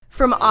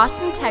From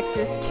Austin,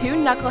 Texas, two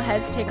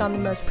knuckleheads take on the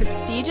most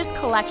prestigious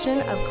collection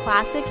of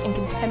classic and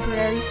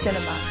contemporary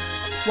cinema,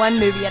 one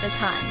movie at a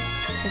time.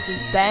 This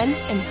is Ben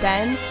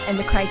and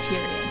the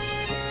Criterion.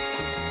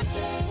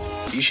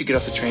 You should get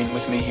off the train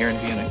with me here in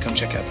Vienna. Come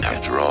check out the town.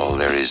 After all,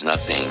 there is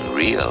nothing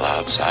real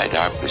outside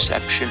our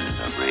perception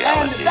of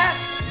reality. And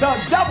that's the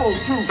double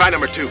truth. Try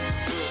number 2.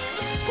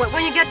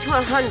 When you get to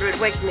 100,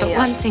 wake me But up.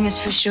 one thing is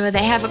for sure,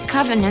 they have a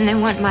coven and they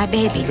want my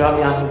baby. Drop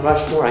me off in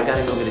Rushmore, I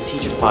gotta go get a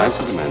teacher file.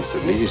 That's what the man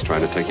said. He's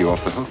trying to take you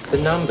off the hook.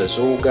 The numbers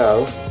all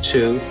go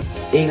to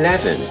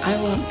 11.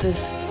 I want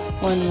this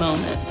one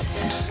moment.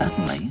 And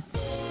suddenly,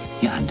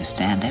 you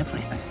understand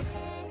everything.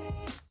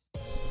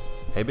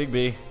 Hey, Big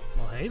B.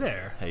 Well, hey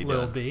there, How you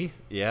Lil doing? B.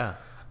 Yeah.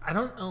 I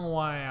don't know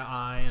why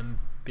I am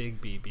Big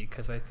B,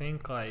 because I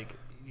think, like,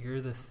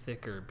 you're the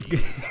thicker B.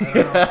 I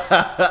don't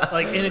know.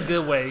 Like, in a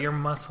good way. You're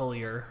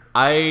musclier.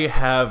 I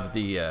have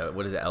the,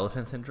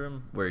 elephant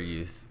syndrome, where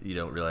you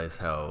don't realize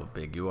how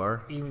big you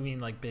are. You mean,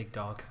 like, big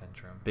dog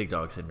syndrome? Big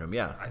dog syndrome,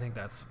 yeah. I think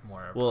that's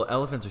more... Well,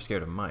 elephants are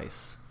scared of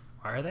mice.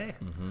 Are they?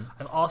 Mm-hmm.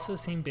 I've also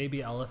seen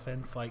baby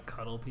elephants, like,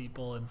 cuddle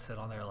people and sit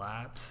on their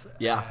laps.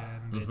 Yeah.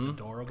 And it's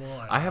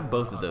adorable. I have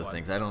both of those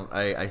things.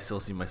 I still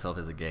see myself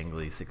as a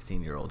gangly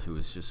 16-year-old who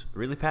is just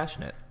really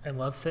passionate. And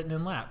love sitting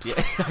in laps.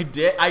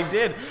 Yeah, I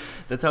did.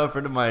 That's how a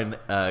friend of mine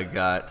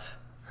got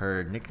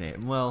her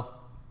nickname. Well,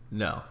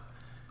 no.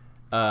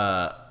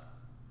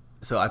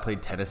 So I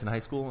played tennis in high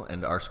school,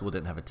 and our school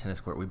didn't have a tennis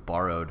court. We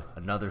borrowed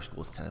another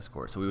school's tennis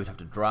court, so we would have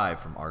to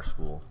drive from our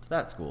school to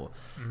that school.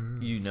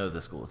 Mm. You know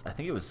the schools. I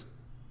think it was...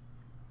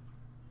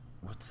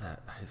 What's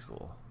that high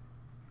school?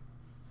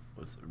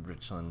 What's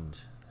Richland?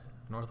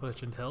 North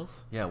Richland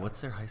Hills? Yeah,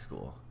 what's their high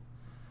school?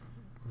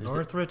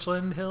 North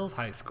Richland Hills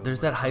High School.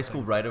 There's that high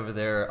school right over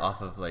there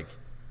off of, like,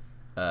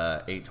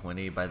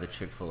 820 by the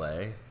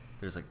Chick-fil-A.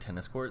 There's, like,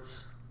 tennis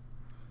courts.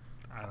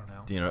 I don't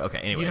know. Do you know? Okay,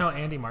 anyway. Do you know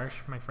Andy Marsh,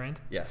 my friend?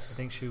 Yes. I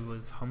think she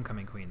was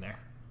homecoming queen there.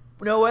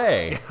 No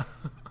way. Yeah.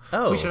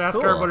 Oh, we should ask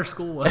cool. her what her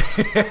school was.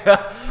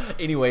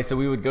 Anyway, so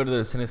we would go to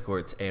those tennis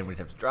courts, and we'd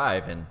have to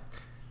drive, and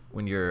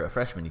when you're a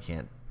freshman,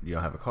 you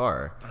don't have a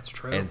car. That's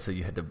true. And so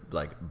you had to,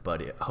 like,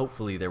 buddy.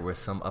 Hopefully there was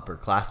some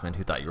upperclassmen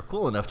who thought you were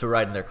cool enough to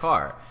ride in their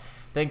car.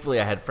 Thankfully,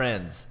 I had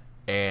friends,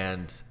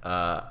 and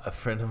a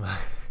friend of mine,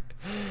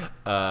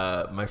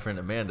 my friend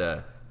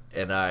Amanda,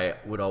 and I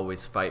would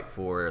always fight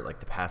for, like,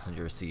 the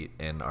passenger seat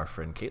in our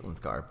friend Caitlin's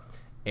car.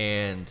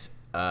 And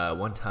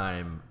one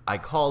time I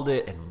called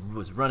it and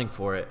was running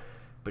for it,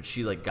 but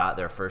she, like, got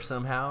there first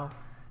somehow,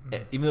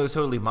 even though it was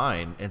totally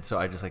mine. And so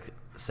I just, like,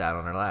 sat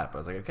on her lap. I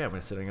was like, okay, I'm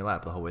going to sit on your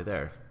lap the whole way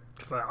there.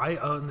 Because I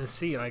own this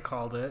seat. I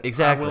called it.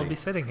 Exactly. I will be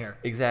sitting here.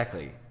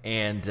 Exactly.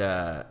 And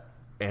I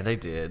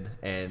did.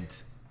 And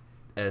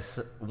as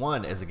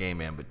a gay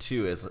man, but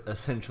two, as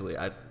essentially,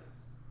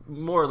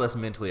 more or less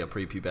mentally a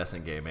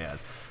prepubescent gay man,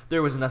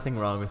 there was nothing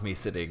wrong with me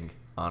sitting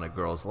on a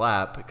girl's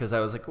lap, because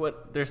I was like,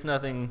 what? There's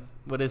nothing.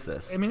 What is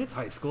this? I mean, it's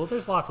high school.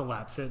 There's lots of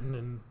lap sitting.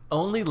 And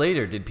only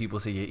later did people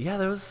say, yeah,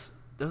 that was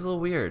a little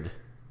weird.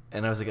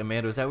 And I was like,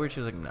 Amanda, was that weird? She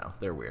was like, no,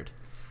 they're weird.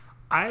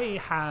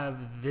 I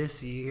have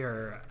this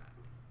year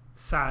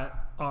sat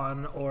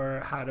on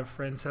or had a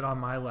friend sit on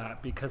my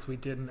lap because we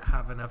didn't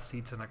have enough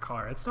seats in a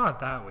car. It's not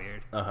that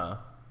weird. Uh-huh.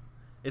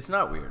 It's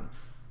not weird.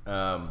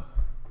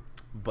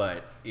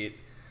 But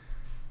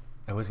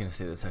I was going to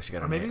say that's how she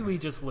got her maybe name. we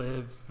just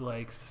live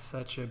like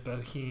such a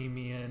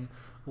bohemian,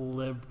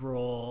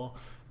 liberal,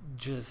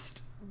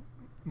 just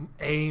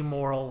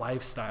amoral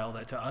lifestyle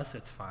that to us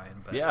it's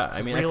fine. But yeah,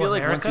 I mean, I feel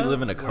like once you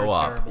live in a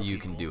co-op, you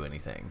can do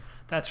anything.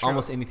 That's true.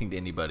 Almost anything to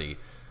anybody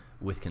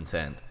with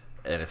consent,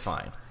 and it's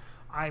fine.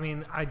 I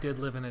mean, I did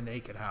live in a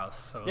naked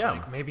house, so yeah.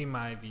 Like maybe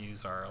my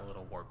views are a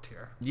little warped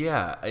here.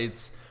 Yeah,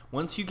 it's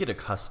once you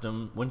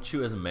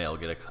as a male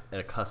get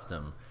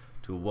accustomed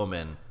to a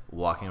woman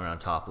walking around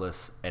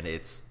topless, and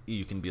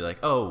you can be like,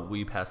 oh,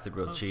 we passed the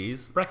grilled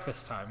cheese.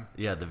 Breakfast time.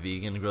 Yeah, the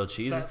vegan grilled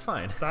cheese, it's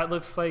fine. That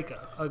looks like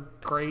a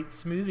great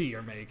smoothie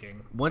you're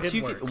making. Once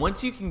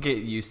you can get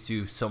used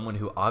to someone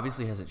who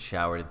obviously hasn't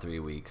showered in 3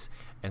 weeks,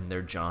 and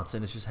their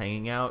Johnson is just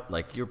hanging out,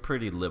 like, you're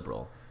pretty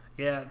liberal.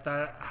 Yeah,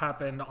 that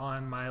happened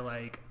on my,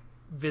 like,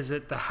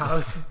 visit the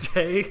house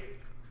day.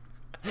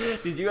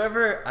 Did you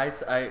ever...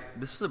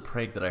 this was a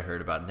prank that I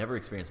heard about, never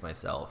experienced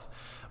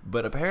myself.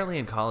 But apparently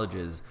in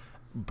colleges,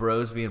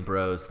 bros being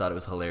bros thought it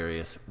was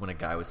hilarious when a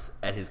guy was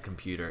at his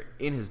computer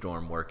in his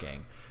dorm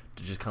working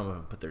to just come up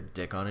and put their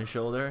dick on his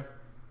shoulder.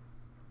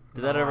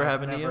 Did that ever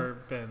happen to you? I've never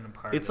been a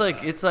part of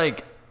that. It's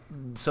like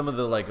some of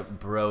the, like,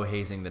 bro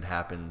hazing that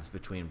happens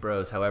between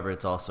bros. However,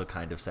 it's also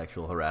kind of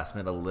sexual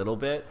harassment a little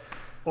bit.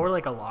 Or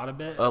like a lot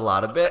of it. A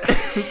lot of it.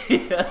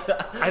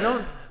 Yeah. I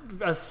don't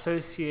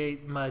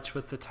associate much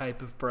with the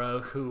type of bro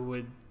who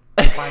would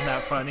find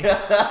that funny.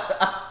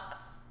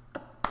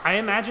 I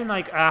imagine,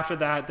 like, after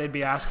that, they'd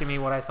be asking me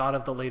what I thought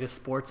of the latest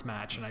sports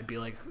match, and I'd be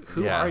like,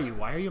 who are you?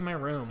 Why are you in my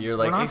room? You're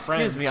like,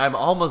 excuse me, I'm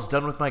almost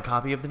done with my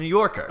copy of The New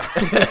Yorker.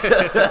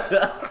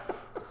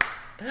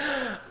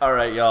 All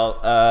right,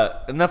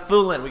 y'all. Enough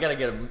fooling. We gotta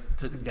get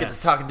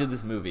to talking to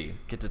this movie.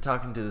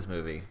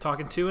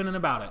 Talking to and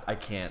about it. I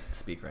can't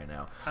speak right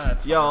now.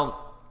 That's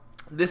y'all.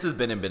 This has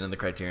been in the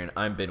Criterion.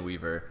 I'm Ben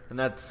Weaver,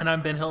 and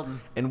I'm Ben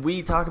Hilton. And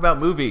we talk about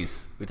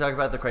movies. We talk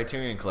about the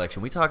Criterion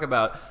Collection. We talk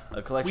about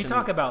a collection. We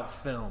talk about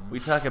films. We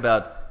talk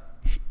about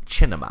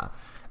cinema.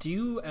 Do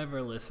you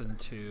ever listen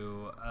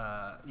to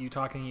You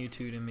Talking You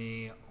Two to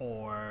Me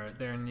or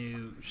their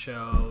new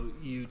show,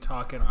 You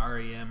Talking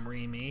REM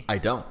Remy? I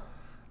don't.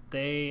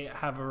 They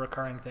have a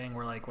recurring thing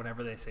where, like,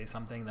 whenever they say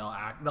something, they'll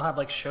have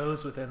like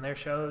shows within their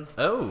shows.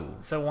 Oh.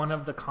 So one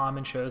of the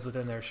common shows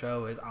within their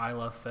show is I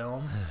Love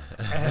Film.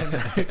 And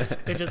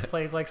it just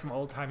plays like some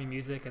old timey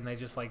music, and they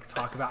just like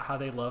talk about how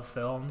they love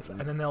films, and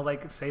then they'll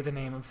like say the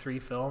name of 3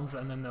 films,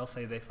 and then they'll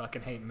say they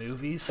fucking hate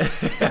movies.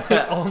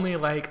 They only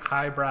like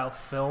highbrow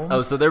films.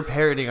 Oh, so they're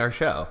parroting our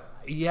show.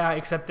 Yeah,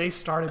 except they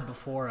started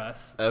before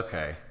us.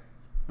 Okay.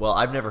 Well,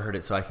 I've never heard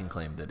it, so I can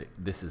claim that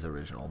this is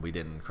original. We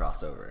didn't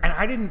cross over. And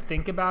I didn't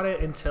think about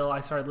it until I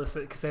started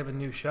listening, because they have a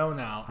new show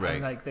now. Right.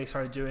 And like they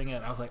started doing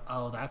it. I was like,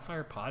 oh, that's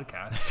our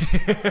podcast.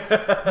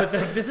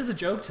 But this is a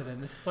joke to them.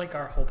 This is like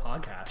our whole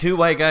podcast. 2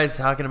 white guys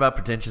talking about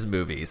pretentious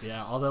movies.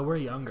 Yeah, although we're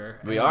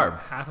younger. We are.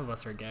 Half of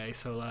us are gay,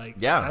 so like,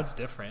 yeah, that's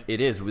different. It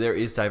is. There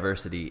is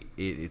diversity.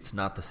 It's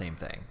not the same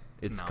thing.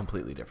 It's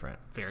completely different.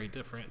 Very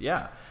different.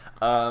 Yeah.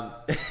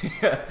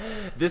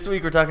 This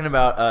week we're talking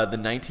about the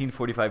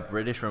 1945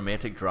 British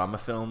romantic drama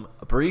film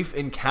A Brief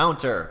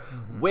Encounter,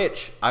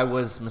 which I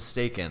was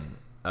mistaken.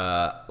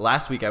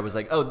 Last week I was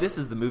like, oh, this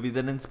is the movie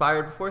that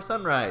inspired Before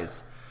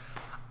Sunrise.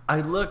 I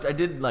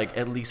did like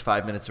at least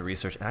 5 minutes of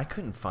research, and I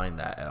couldn't find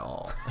that at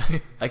all.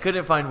 I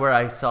couldn't find where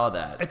I saw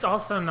that. It's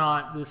also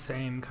not the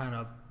same kind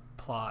of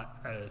plot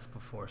as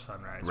Before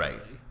Sunrise, right?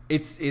 Really.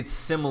 It's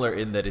similar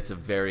in that it's a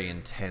very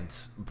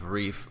intense,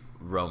 brief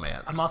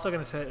romance. I'm also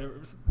going to say,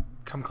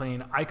 come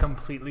clean, I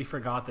completely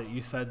forgot that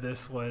you said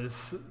this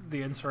was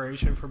the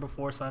inspiration for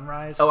Before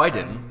Sunrise. Oh, I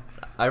didn't.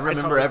 I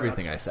remember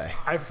everything I say.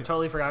 I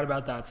totally forgot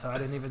about that, so I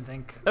didn't even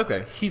think.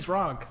 Okay, he's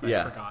wrong because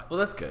I forgot. Well,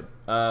 that's good.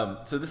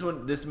 So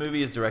this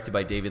movie is directed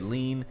by David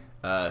Lean,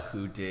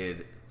 who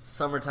did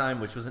Summertime,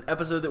 which was an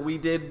episode that we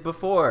did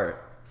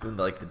before. So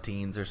like the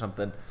teens or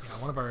something. Yeah,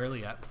 one of our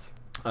early eps.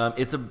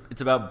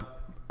 It's about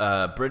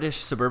British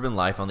suburban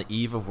life on the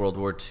eve of World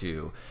War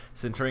II,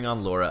 centering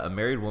on Laura, a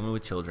married woman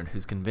with children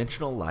whose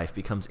conventional life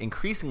becomes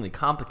increasingly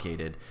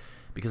complicated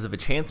because of a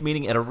chance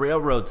meeting at a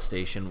railroad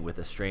station with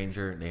a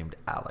stranger named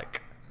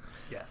Alec.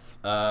 Yes.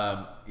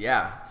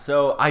 Yeah.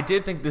 So I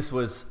did think this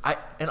was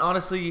and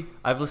honestly,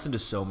 I've listened to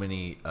so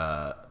many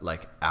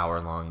like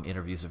hour-long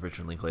interviews of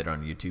Richard Linklater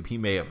on YouTube. He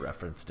may have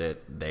referenced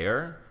it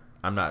there.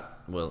 I'm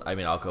not. Well, I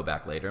mean, I'll go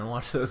back later and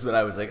watch those, but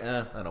I was like,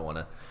 I don't want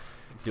to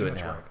do it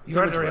now. You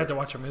already had to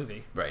watch a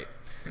movie, right?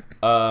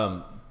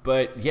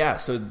 But yeah,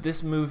 so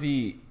this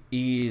movie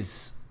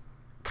is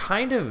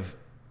kind of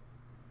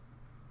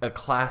a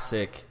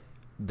classic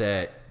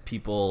that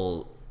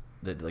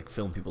like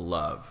film people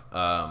love.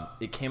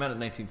 It came out in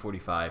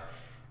 1945,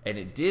 and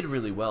it did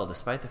really well,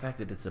 despite the fact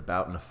that it's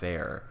about an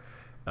affair.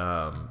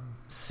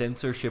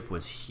 Censorship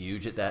was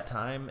huge at that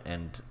time,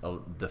 and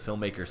the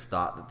filmmakers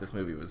thought that this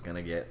movie was going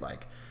to get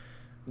like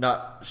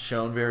not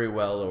shown very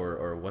well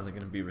or wasn't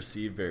going to be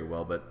received very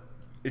well, but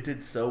it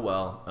did so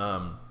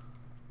well.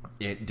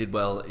 It did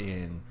well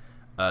in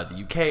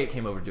the UK. It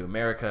came over to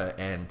America,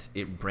 and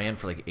it ran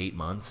for like 8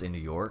 months in New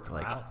York.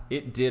 Like, wow.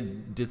 It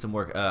did some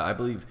work. I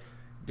believe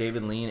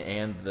David Lean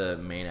and the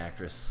main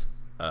actress,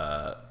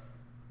 what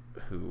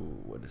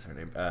is her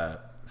name?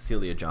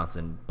 Celia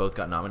Johnson, both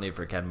got nominated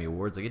for Academy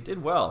Awards. Like, it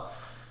did well.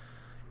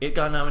 It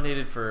got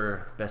nominated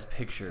for Best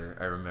Picture.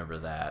 I remember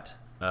that.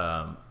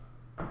 But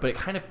it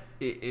kind of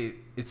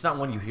it's not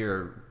one you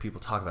hear people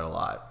talk about a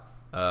lot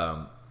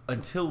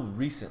until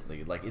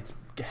recently. Like, it's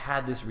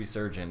had this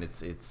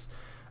resurgence. It's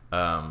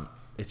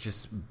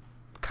just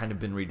kind of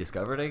been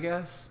rediscovered, I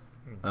guess.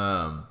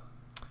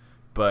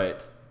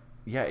 But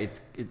yeah, it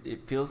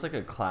feels like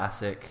a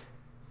classic.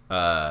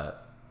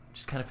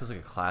 Just kind of feels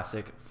like a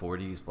classic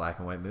 40s black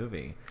and white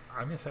movie.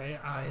 I'm gonna say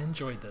I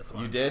enjoyed this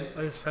one. You did? It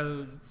was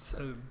so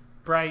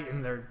bright,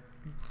 and their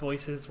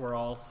voices were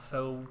all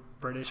so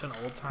British and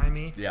old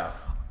timey. Yeah.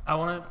 I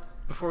want to,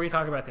 before we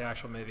talk about the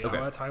actual movie, okay.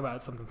 I want to talk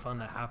about something fun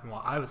that happened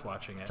while I was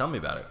watching it. Tell me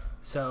about it.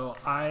 So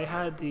I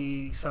had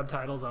the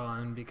subtitles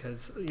on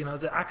because,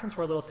 the accents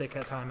were a little thick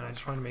at the time, and I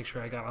just wanted to make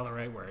sure I got all the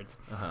right words.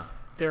 Uh-huh.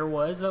 There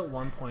was at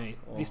one point,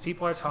 these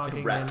people are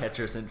talking... Rat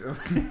catcher syndrome.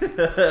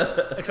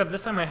 Except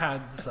this time I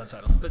had the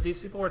subtitles. But these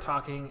people were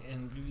talking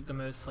in the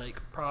most,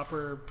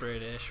 proper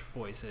British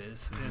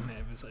voices, and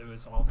it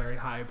was all very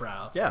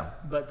highbrow. Yeah.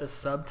 But the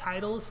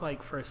subtitles,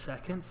 for a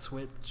second,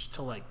 switched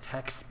to,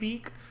 text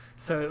speak.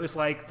 So it was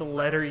the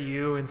letter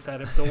U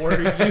instead of the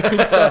word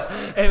U. So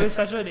it was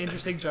such an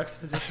interesting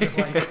juxtaposition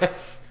of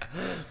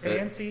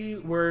fancy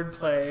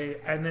wordplay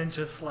and then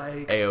just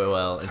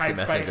AOL Instant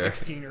Messenger by a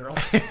 16-year-old.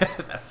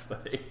 That's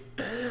funny.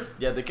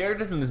 Yeah, the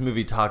characters in this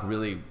movie talk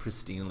really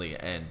pristinely,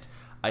 and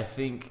I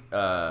think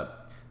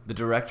the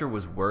director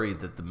was worried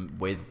that the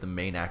way that the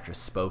main actress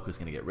spoke was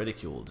going to get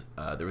ridiculed.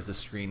 There was a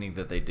screening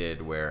that they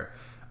did where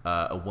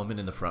a woman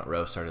in the front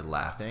row started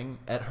laughing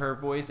at her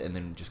voice and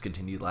then just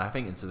continued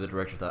laughing, and so the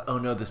director thought, oh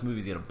no, this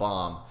movie's going to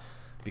bomb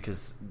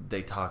because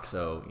they talk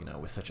so,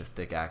 with such a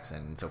thick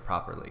accent and so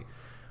properly.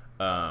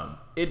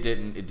 It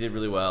didn't. It did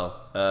really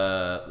well.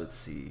 Let's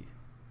see.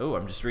 Oh,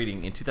 I'm just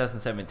reading. In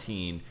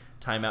 2017,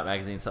 Time Out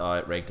magazine saw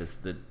it ranked as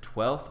the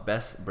 12th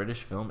best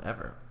British film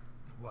ever.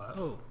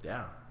 Whoa.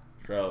 Yeah.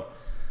 So,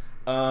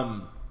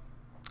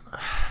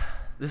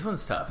 this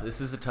one's tough. This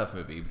is a tough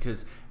movie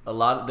because there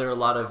are a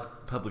lot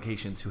of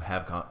publications who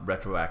have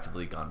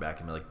retroactively gone back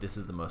and been like, this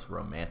is the most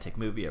romantic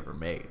movie ever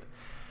made.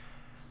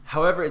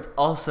 However, it's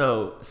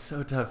also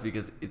so tough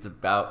because it's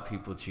about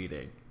people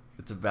cheating.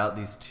 It's about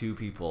these two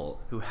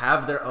people who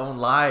have their own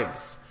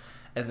lives,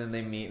 and then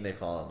they meet and they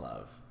fall in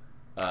love.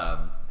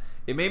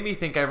 It made me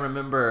think. I don't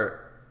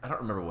remember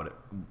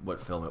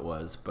what film it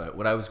was, but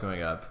when I was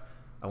growing up,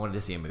 I wanted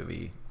to see a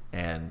movie,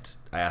 and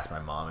I asked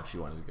my mom if she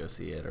wanted to go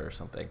see it or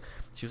something.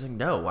 She was like,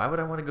 "No, why would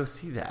I want to go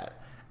see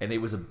that?" And it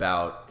was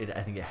about it.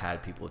 I think it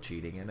had people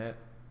cheating in it.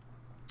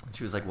 And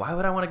she was like, "Why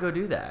would I want to go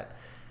do that?"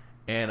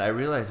 And I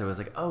realized I was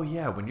like, "Oh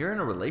yeah, when you're in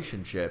a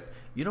relationship,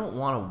 you don't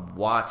want to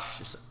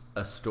watch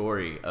a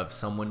story of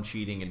someone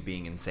cheating and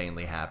being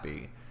insanely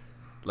happy.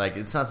 Like,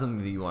 it's not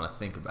something that you want to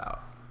think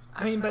about."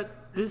 I mean, but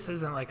this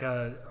isn't like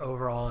an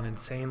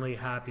insanely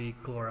happy,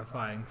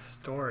 glorifying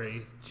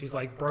story. She's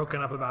like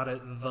broken up about it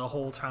the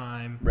whole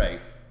time. Right.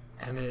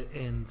 And it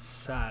ends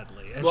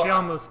sadly. And well, she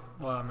almost,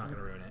 I'm not going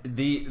to ruin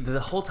it. The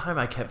whole time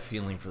I kept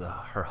feeling for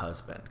her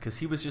husband, because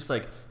he was just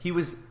like, he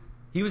was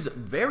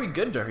very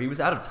good to her. He was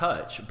out of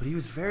touch, but he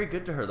was very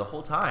good to her the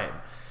whole time.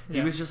 Yeah.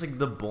 He was just like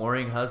the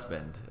boring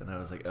husband. And I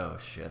was like, oh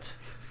shit,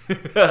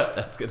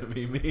 that's going to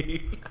be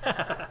me.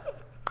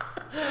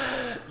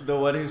 The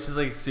one who's just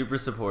like super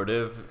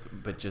supportive,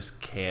 but just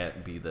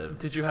can't be the...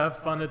 Did you have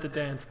fun at the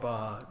dance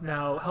bar?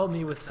 Now help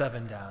me with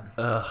 7 down.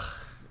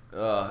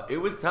 It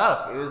was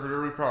tough. It was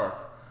really tough.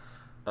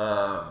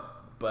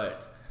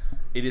 But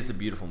it is a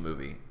beautiful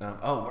movie. Where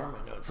are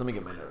my notes? Let me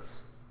get my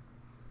notes.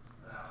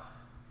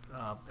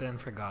 Ben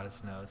forgot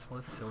his notes.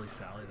 What a silly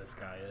Sally this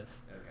guy is.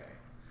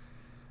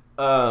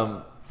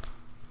 Okay.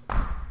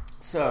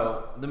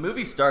 So the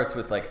movie starts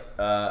with like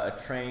a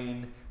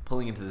train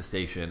pulling into the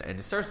station, and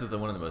it starts with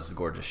one of the most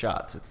gorgeous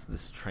shots. It's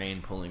this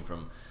train pulling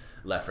from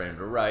left, right,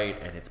 to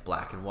right, and it's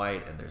black and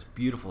white, and there's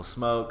beautiful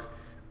smoke.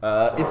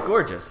 It's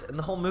gorgeous, and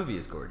the whole movie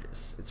is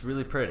gorgeous. It's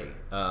really pretty.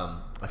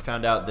 I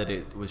found out that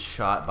it was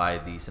shot by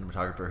the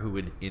cinematographer who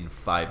would, in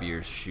 5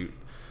 years, shoot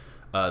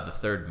The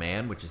Third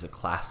Man, which is a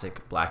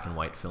classic black and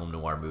white film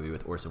noir movie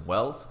with Orson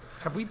Welles.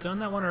 Have we done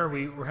that one,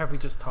 or have we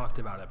just talked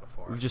about it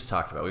before? We've just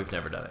talked about it. We've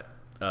never done it.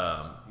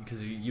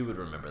 Because you would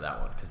remember that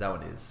one, because that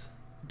one is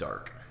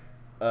dark.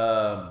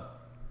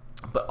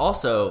 But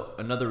also,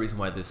 another reason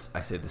why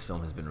I say this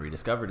film has been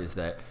rediscovered is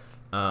that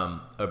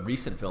a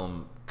recent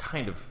film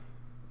kind of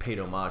paid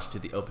homage to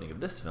the opening of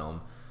this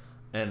film,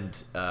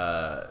 and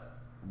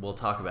we'll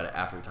talk about it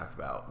after we talk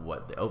about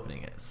what the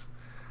opening is.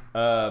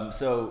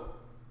 So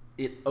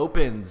it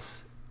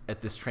opens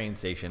at this train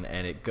station,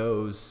 and it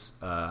goes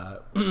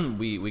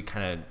we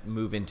kind of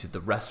move into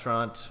the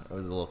restaurant or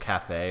the little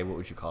cafe. What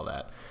would you call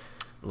that?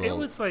 It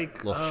was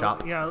like little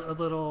shop. Yeah, a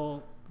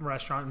little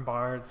restaurant and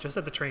bar just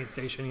at the train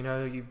station.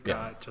 You've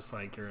got just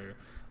like your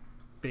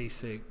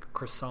basic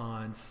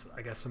croissants,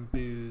 I guess some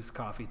booze,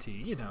 coffee,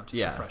 tea, just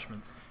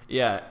refreshments.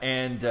 Yeah,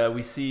 and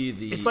we see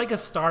it's like a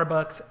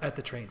Starbucks at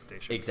the train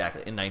station.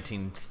 Exactly, in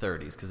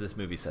 1930s, because this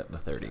movie's set in the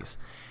 30s.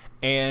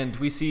 Yeah. And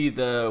we see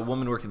the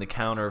woman working the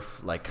counter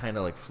kind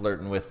of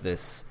flirting with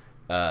this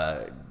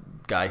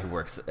guy who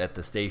works at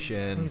the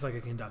station. He's like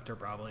a conductor,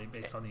 probably,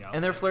 based on the outfit.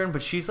 And they're flirting,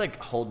 but she's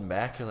holding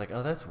back. You're like,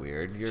 oh, that's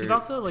weird. She's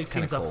also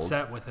seems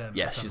upset with him.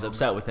 Yes, she's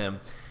upset with him.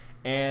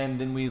 And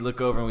then we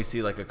look over and we see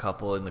a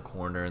couple in the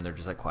corner, and they're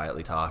just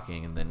quietly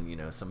talking. And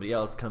then somebody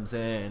else comes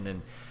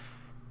in,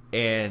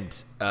 and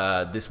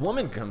this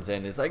woman comes in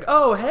and is like,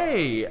 oh,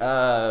 hey,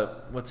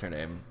 what's her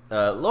name?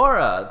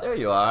 Laura, there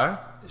you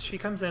are. She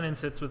comes in and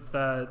sits with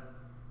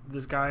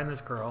this guy and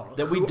this girl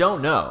that we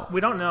don't know.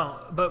 We don't know,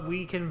 but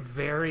we can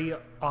very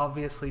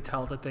obviously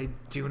tell that they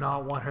do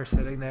not want her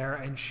sitting there,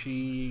 and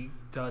she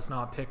does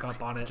not pick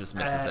up on it. Just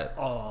misses it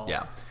all.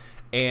 Yeah,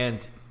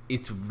 and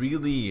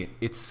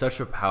it's such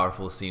a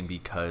powerful scene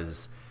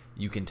because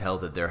you can tell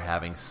that they're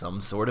having some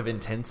sort of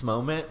intense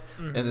moment,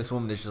 and this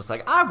woman is just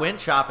like, I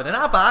went shopping and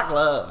I bought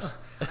gloves.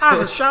 I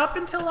was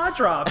shopping till I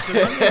dropped.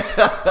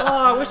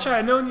 I wish I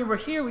had known you were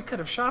here. We could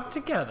have shopped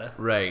together.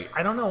 Right.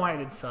 I don't know why I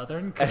did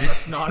Southern, because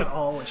that's not at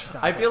all what she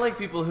sounds like. I feel like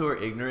people who are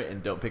ignorant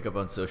and don't pick up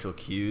on social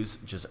cues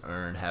just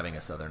earn having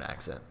a Southern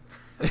accent.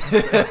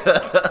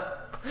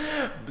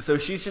 So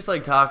she's just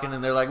talking,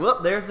 and they're like, well,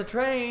 there's the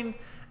train.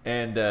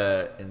 And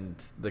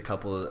the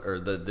couple, or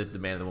the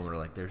man and the woman are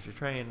like, there's your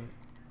train.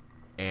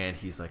 And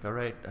he's like, all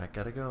right, I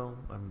gotta go.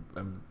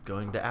 I'm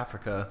going to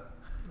Africa.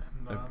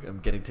 I'm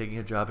taking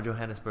a job in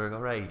Johannesburg.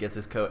 All right. He gets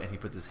his coat and he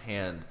puts his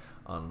hand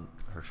on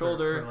her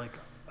shoulder.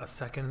 For a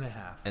second and a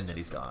half. And then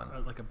he's gone.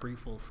 Like a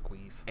brief little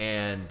squeeze.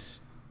 And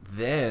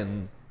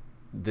then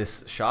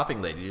this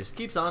shopping lady just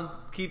keeps on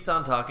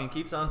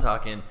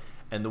talking,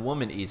 and the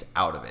woman is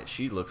out of it.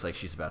 She looks like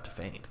she's about to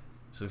faint.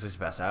 She looks like she's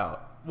passed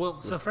out.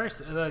 Well, so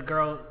first the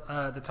girl,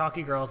 the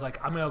talkie girl is like,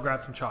 I'm going to go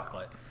grab some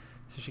chocolate.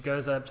 So she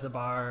goes up to the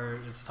bar,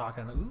 is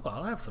talking, ooh,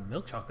 I'll have some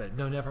milk chocolate.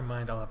 No, never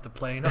mind, I'll have the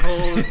plain.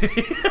 Oh,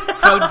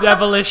 how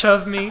devilish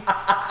of me.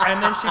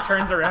 And then she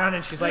turns around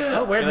and she's like,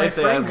 oh, where'd my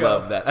friend go?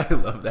 I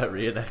love that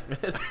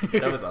reenactment.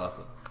 That was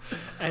awesome.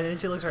 And then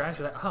she looks around and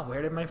she's like, oh,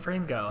 where did my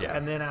friend go? Yeah.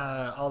 And then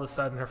all of a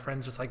sudden her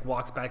friend just like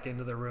walks back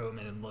into the room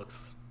and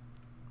looks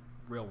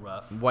real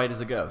rough. White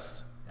as a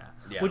ghost.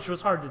 Yeah. Which was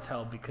hard to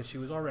tell because she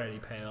was already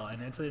pale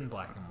and it's in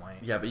black and white.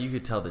 Yeah, but you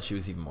could tell that she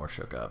was even more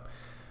shook up.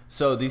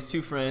 So these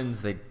two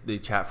friends, they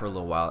chat for a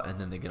little while, and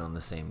then they get on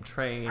the same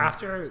train.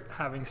 After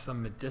having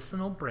some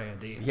medicinal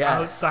brandy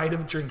outside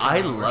of drinking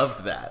I hours.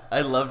 loved that.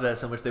 I loved that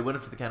so much. They went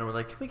up to the counter and were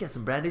like, can we get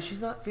some brandy?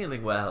 She's not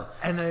feeling well.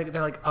 And they're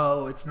like,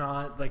 oh, it's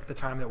not like the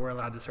time that we're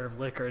allowed to serve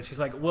liquor. And she's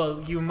like,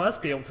 well, you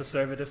must be able to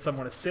serve it if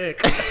someone is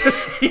sick.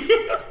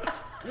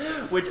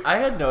 Which I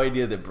had no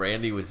idea that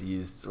brandy was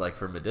used like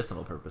for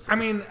medicinal purposes. I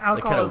mean, alcohol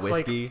like, kind of is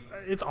whiskey.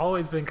 Like, it's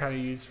always been kind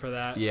of used for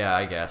that. Yeah,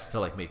 I guess to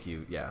like make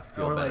you feel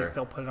or better. Like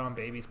they'll put it on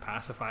babies'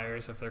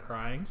 pacifiers if they're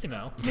crying. You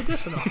know,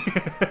 medicinal.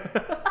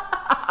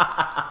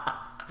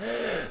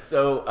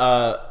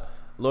 So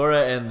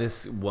Laura and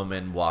this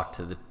woman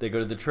they go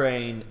to the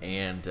train,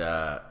 and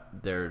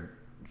the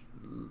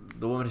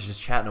woman is just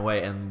chatting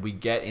away, and we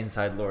get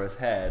inside Laura's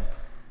head,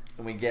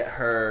 and we get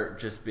her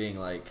just being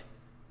like,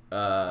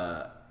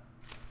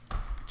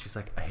 she's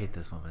like, I hate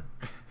this woman.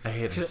 I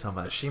hate her so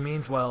much. She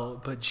means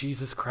well, but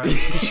Jesus Christ,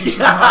 she should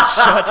not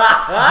shut the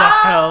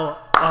hell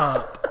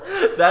up.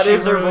 That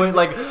is her point.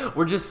 Like,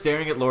 we're just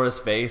staring at Laura's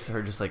face,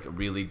 her just like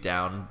really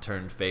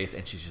downturned face,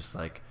 and she's just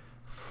like,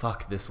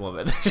 fuck this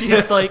woman.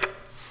 She's like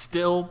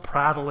still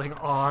prattling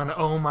on.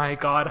 Oh my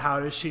God,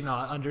 how does she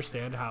not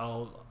understand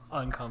how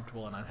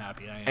uncomfortable and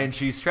unhappy I am? And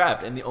she's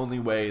trapped, and the only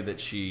way that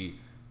she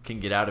can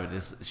get out of it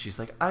is she's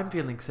like, I'm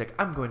feeling sick.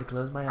 I'm going to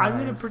close my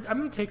eyes. I'm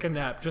gonna take a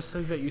nap just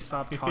so that you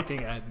stop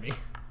talking at me.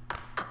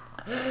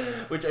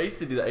 Which I used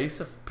to do that. I used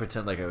to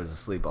pretend like I was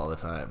asleep all the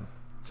time,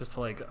 just to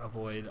like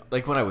avoid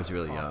like when I was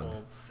really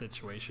young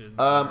situations.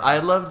 I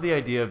loved the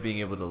idea of being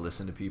able to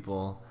listen to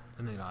people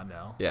and they not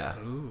know. Yeah.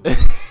 Ooh.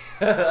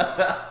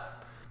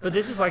 But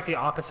this is like the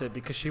opposite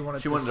because she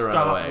wanted to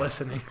stop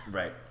listening.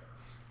 Right.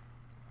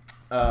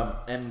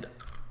 And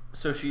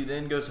so she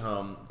then goes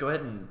home. Go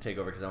ahead and take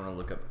over because I want to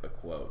look up a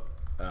quote.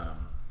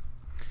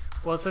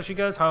 Well, so she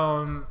goes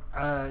home.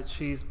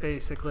 She's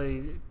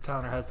basically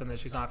telling her husband that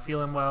she's not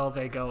feeling well.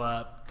 They go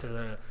up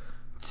to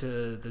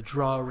the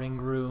drawing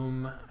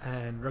room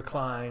and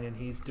recline, and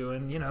he's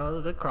doing,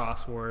 the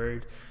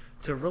crossword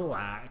to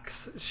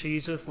relax.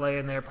 She's just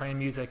laying there playing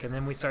music, and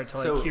then we start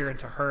to hear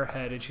into her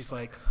head, and she's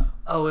like,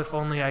 oh, if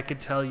only I could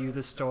tell you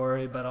the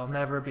story, but I'll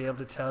never be able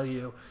to tell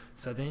you.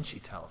 So then she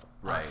tells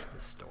us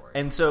the story.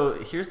 And so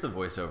here's the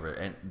voiceover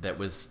and that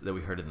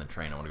we heard in the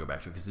train. I want to go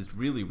back to because it's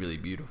really, really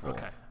beautiful.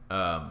 Okay.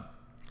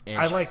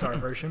 I liked our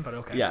version, but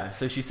okay. Yeah,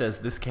 so she says,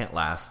 this can't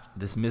last.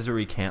 This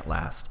misery can't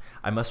last.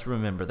 I must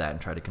remember that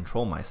and try to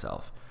control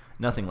myself.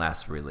 Nothing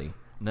lasts really.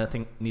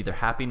 Nothing, neither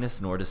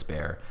happiness nor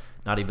despair.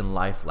 Not even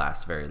life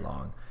lasts very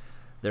long.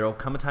 There will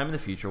come a time in the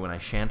future when I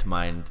shan't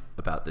mind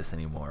about this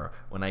anymore,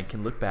 when I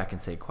can look back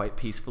and say quite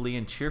peacefully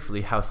and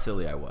cheerfully how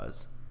silly I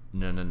was.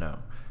 No.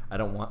 I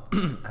don't want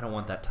I don't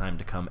want that time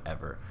to come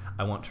ever.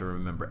 I want to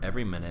remember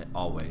every minute,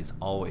 always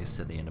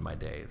to the end of my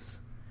days.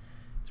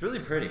 It's really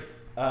pretty.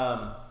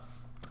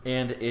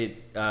 And it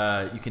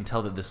you can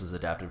tell that this was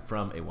adapted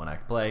from a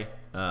one-act play.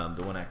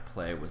 The one-act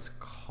play was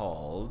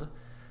called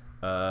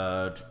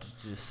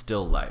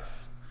Still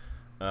Life.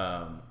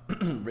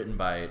 Written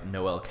by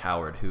Noel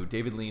Coward, who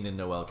David Lean and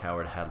Noel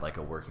Coward had like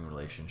a working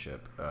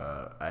relationship.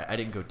 I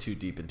didn't go too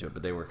deep into it,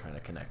 but they were kind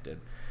of connected.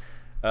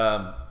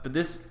 But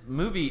this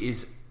movie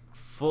is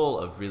full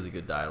of really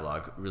good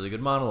dialogue, really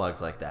good monologues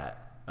like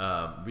that,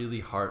 really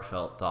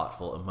heartfelt,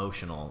 thoughtful,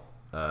 emotional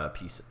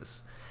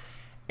pieces.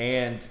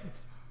 And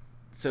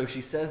so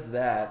she says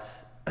that,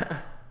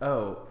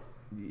 oh,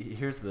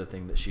 here's the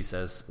thing that she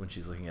says when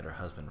she's looking at her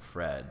husband,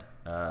 Fred.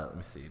 Let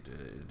me see.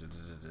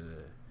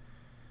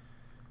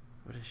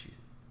 What is she?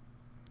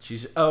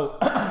 She's,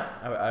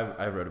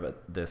 I wrote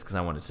about this because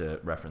I wanted to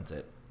reference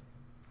it.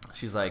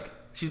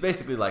 She's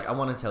basically like, I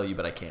want to tell you,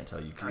 but I can't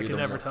tell you. I can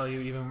never tell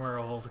you even we're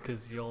old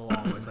because you'll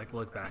always like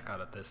look back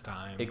on it this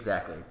time.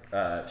 Exactly.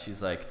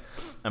 She's like,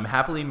 I'm a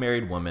happily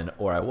married woman,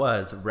 or I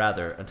was,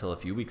 rather, until a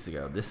few weeks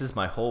ago. This is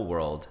my whole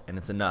world, and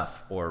it's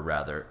enough, or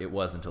rather, it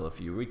was until a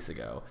few weeks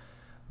ago.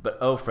 But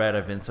oh, Fred,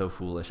 I've been so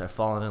foolish. I've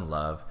fallen in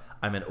love.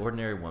 I'm an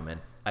ordinary woman.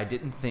 I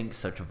didn't think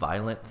such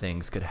violent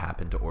things could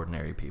happen to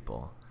ordinary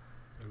people.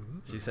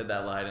 Ooh. She said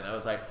that line, and I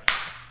was like,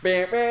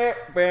 bah, bah,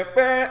 bah,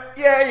 bah,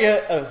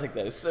 yeah. I was like,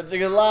 that is such a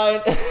good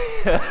line.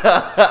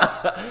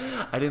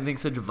 I didn't think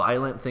such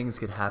violent things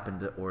could happen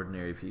to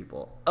ordinary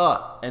people.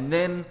 And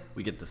then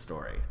we get the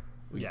story.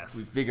 We Yes.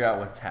 we figure out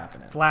what's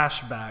happening.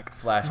 Flashback.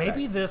 Flashback.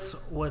 Maybe this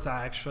was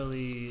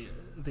actually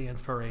the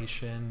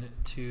inspiration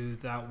to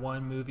that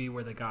one movie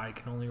where the guy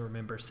can only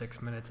remember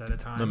 6 minutes at a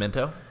time.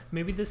 Memento?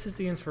 Maybe this is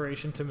the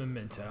inspiration to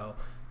Memento.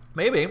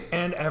 Maybe.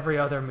 And every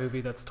other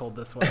movie that's told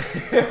this way.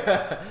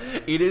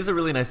 It is a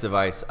really nice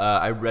device.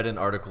 I read an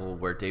article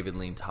where David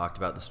Lean talked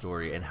about the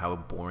story and how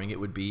boring it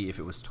would be if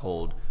it was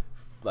told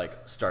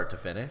like start to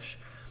finish,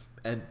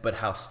 but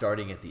how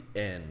starting at the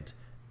end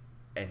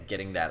and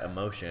getting that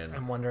emotion.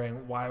 I'm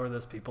wondering, why were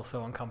those people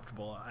so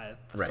uncomfortable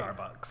at the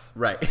Starbucks?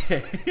 Right.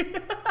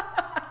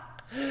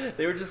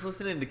 They were just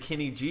listening to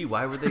Kenny G.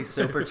 Why were they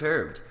so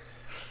perturbed?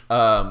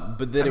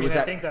 But then I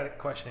think that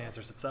question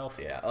answers itself.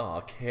 Yeah.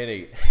 Oh,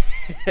 Kenny.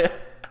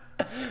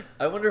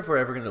 I wonder if we're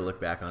ever going to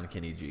look back on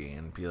Kenny G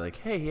and be like,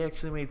 hey, he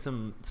actually made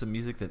some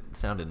music that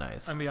sounded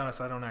nice. I'll be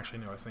honest, I don't actually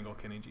know a single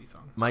Kenny G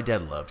song. My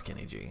dad loved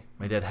Kenny G.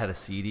 My dad had a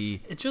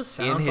CD. It just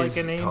sounds like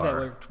a name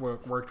car.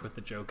 that worked with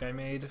the joke I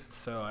made,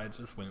 so I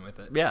just went with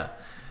it. Yeah.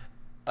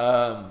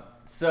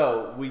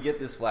 So we get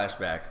this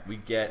flashback. We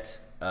get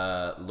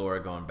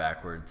Laura going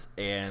backwards,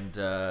 and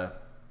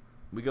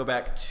we go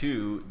back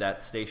to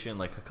that station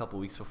like a couple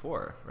weeks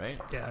before, right?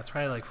 Yeah, it's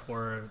probably like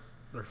 4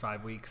 or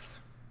 5 weeks.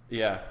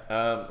 Yeah.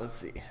 Let's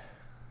see.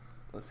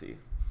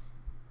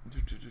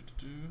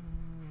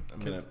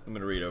 I'm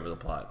gonna read over the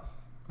plot.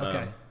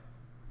 Okay.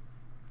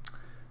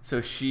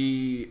 So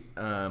she,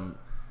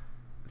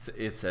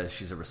 it says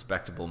she's a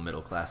respectable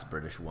middle-class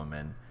British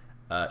woman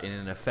in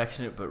an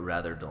affectionate but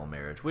rather dull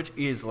marriage, which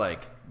is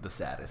like the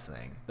saddest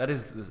thing. That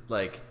is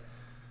like,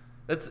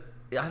 that's,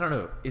 I don't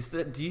know.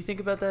 Do you think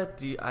about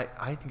that?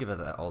 I think about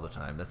that all the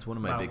time. That's one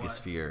of my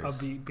biggest fears. Of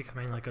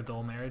becoming like a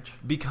dull marriage?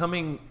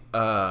 Becoming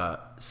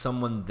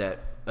someone that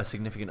a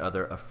significant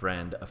other, a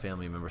friend, a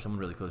family member, someone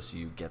really close to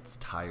you gets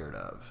tired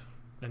of.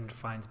 And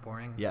finds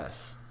boring?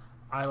 Yes.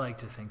 I like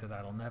to think that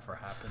that'll never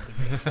happen to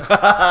me. So.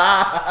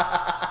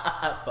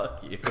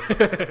 Fuck you.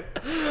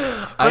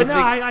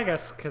 I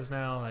guess because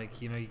now,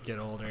 like, you get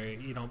older,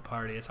 you don't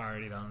party as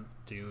hard, you don't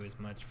do as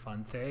much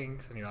fun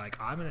things, and you're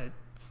like, I'm going to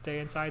stay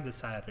inside this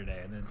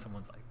Saturday, and then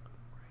someone's like,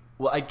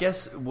 well, I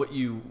guess what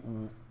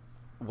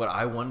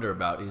I wonder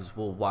about is,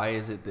 well, why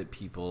is it that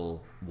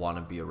people want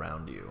to be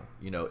around you?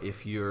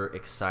 If you're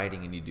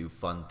exciting and you do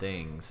fun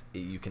things,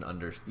 you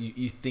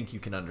think you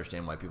can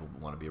understand why people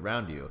want to be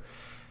around you.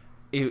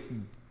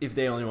 If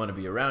they only want to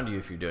be around you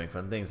if you're doing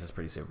fun things, that's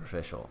pretty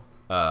superficial.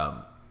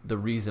 The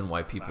reason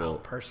why people... Wow,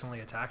 personally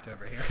attacked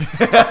over here.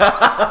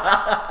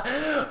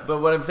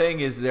 But what I'm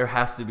saying is there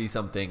has to be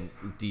something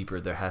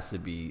deeper. There has to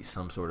be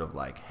some sort of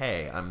like,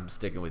 hey, I'm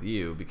sticking with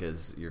you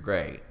because you're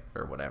great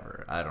or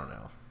whatever. I don't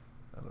know.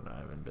 I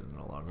haven't been in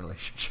a long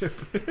relationship.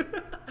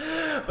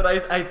 But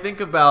I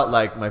think about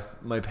like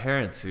my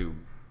parents who...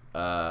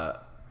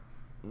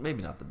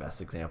 maybe not the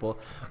best example,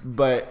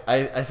 but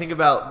I think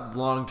about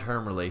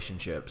long-term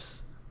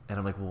relationships, and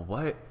I'm like,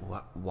 well,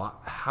 what?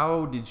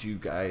 How did you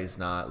guys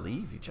not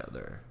leave each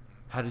other?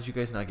 How did you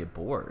guys not get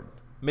bored?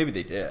 Maybe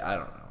they did. I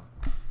don't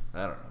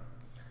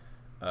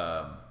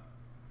know.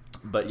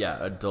 But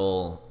yeah,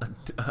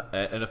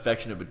 an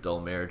affectionate but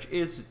dull marriage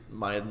is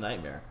my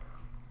nightmare.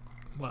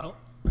 Well,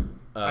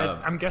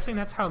 I'm guessing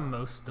that's how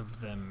most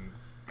of them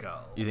go.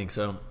 You think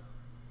so?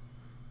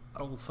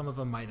 Oh, some of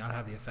them might not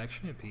have the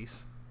affectionate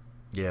piece.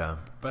 Yeah.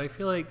 But I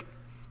feel like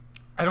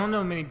I don't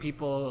know many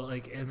people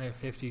like in their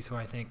 50s who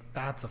I think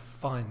that's a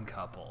fun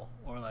couple,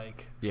 or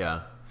like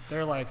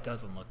their life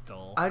doesn't look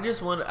dull. I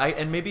just wonder,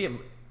 and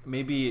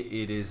maybe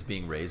it is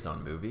being raised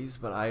on movies,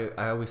 but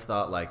I always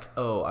thought like,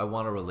 oh, I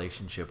want a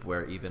relationship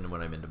where even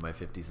when I'm into my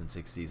 50s and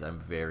 60s, I'm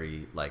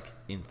very like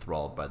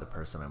enthralled by the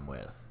person I'm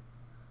with.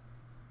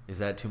 Is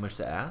that too much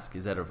to ask?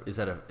 Does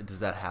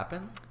that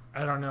happen?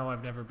 I don't know.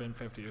 I've never been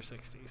 50 or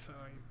 60, so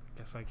I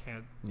guess I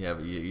can't. Yeah,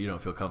 but you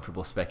don't feel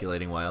comfortable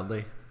speculating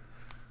wildly?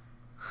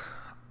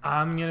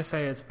 I'm going to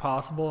say it's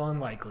possible,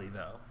 unlikely,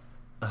 though.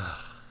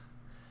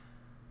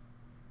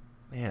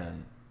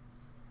 Man,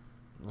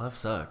 love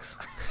sucks.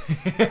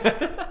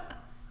 I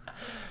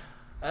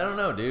don't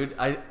know, dude.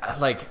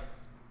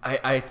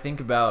 I think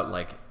about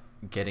like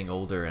getting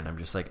older, and I'm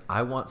just like,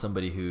 I want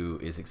somebody who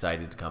is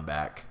excited to come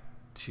back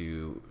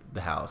to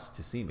the house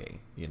to see me,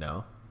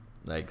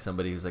 like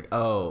somebody who's like,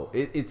 oh,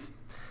 it's...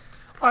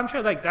 Well, I'm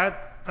sure like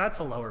that's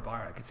a lower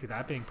bar. I could see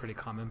that being pretty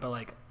common, but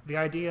like the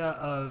idea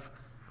of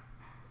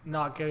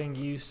not getting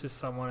used to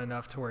someone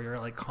enough to where you're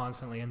like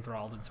constantly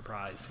enthralled and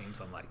surprised seems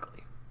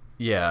unlikely.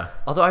 Yeah.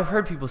 Although I've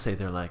heard people say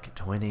they're like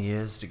 20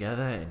 years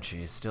together and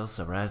she still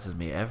surprises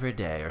me every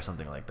day or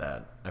something like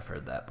that. I've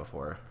heard that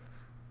before.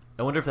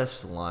 I wonder if that's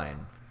just a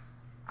line.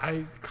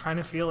 I kind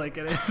of feel like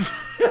it is.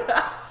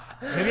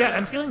 Maybe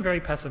I'm feeling very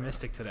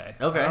pessimistic today.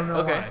 Okay. I don't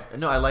know why.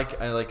 No, I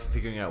like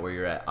figuring out where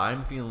you're at.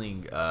 I'm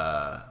feeling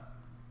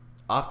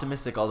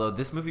optimistic, although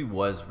this movie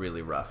was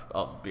really rough.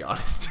 I'll be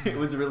honest. It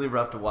was really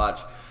rough to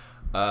watch.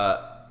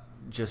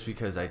 Just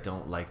because I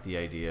don't like the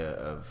idea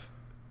of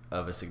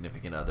a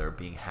significant other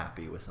being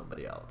happy with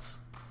somebody else.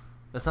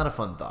 That's not a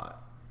fun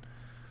thought.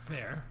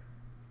 Fair.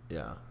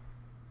 Yeah.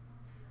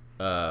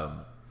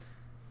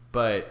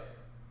 But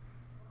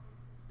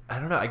I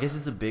don't know. I guess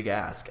it's a big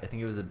ask. I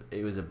think it was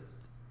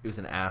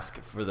an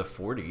ask for the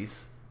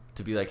 40s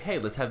to be like, hey,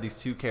 let's have these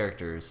two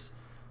characters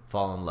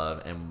fall in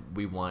love, and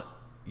we want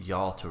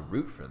y'all to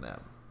root for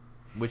them,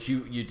 which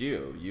you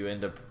do. You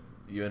end up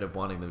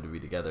wanting them to be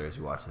together as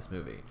you watch this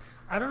movie.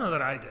 I don't know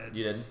that I did.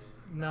 You didn't?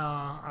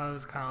 No, I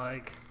was kind of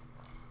like,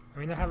 I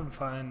mean, they're having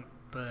fun,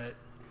 but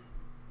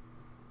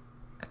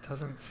it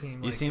doesn't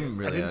seem. You seem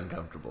really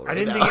uncomfortable. Right I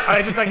didn't now. think.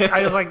 I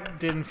just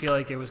didn't feel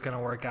like it was going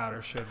to work out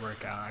or should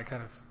work out. I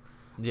kind of.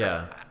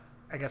 Yeah.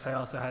 I guess I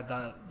also had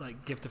that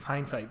like gift of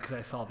hindsight because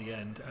I saw the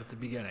end at the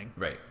beginning.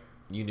 Right.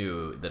 You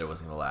knew that it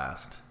wasn't going to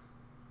last.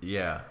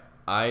 Yeah.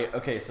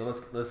 Okay. So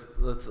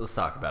let's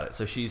talk about it.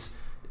 So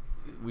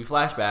we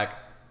flash back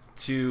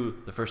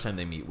to the first time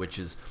they meet, which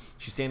is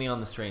she's standing on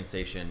this train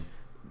station.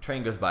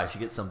 Train goes by. She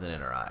gets something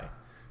in her eye.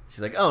 She's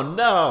like, "Oh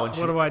no!" And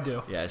what do I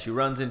do? Yeah, she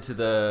runs into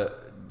the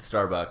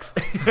Starbucks.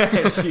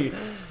 and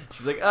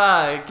she's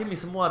like, "Give me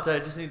some water. I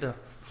just need to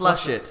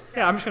flush it."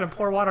 Yeah, I'm just gonna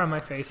pour water on my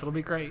face. It'll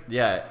be great.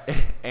 Yeah,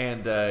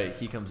 and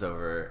he comes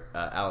over.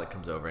 Alec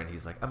comes over, and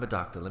he's like, "I'm a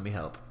doctor. Let me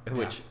help."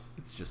 Which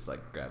it's just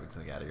like grabbing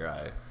something out of your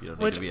eye. You don't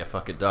need to be a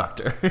fucking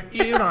doctor.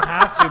 You don't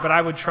have to, but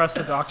I would trust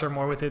a doctor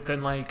more with it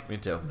than like me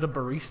too. The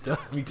barista.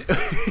 Me too.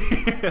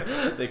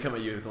 They come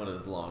at you with one of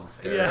those long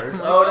stares.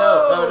 Yeah. Oh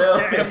no!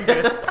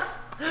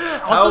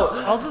 Yeah,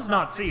 I'll just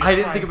not see. I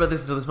didn't think about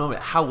this until this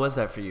moment. How was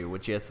that for you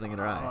when she had something in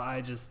her eye? Well,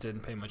 I just didn't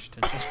pay much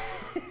attention.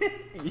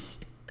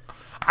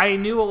 I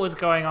knew what was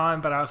going on,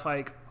 but I was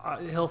like,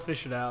 he'll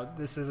fish it out.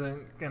 This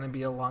isn't going to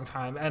be a long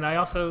time. And I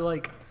also,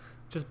 like,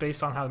 just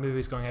based on how the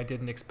movie's going, I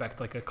didn't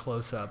expect, like, a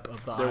close-up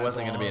of the eye. There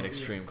wasn't going to be an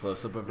extreme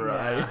close-up of her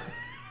eye.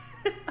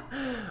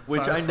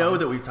 Which so I know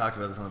that we've talked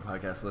about this on the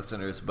podcast,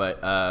 listeners, but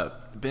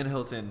Ben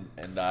Hilton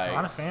and I'm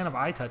not a fan of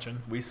eye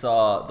touching. We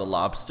saw The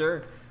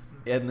Lobster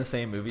in the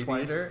same movie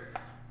twice. Theater.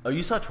 Oh,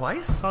 you saw it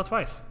twice? I saw it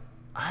twice.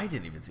 I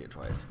didn't even see it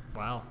twice.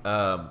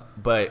 Wow.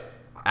 But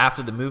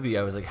after the movie,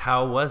 I was like,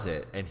 how was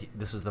it? And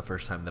this was the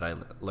first time that I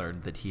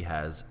learned that he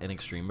has an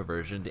extreme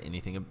aversion to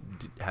anything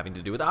having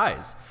to do with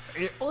eyes.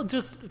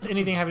 Just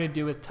anything having to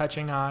do with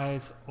touching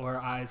eyes or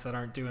eyes that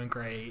aren't doing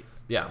great.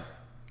 Yeah.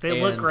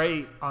 They look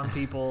great on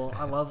people.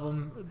 I love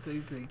them.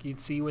 You'd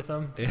see with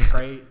them. It's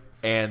great.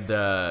 And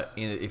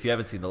if you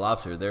haven't seen The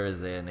Lobster, there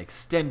is an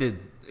extended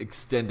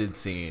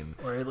scene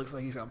where it looks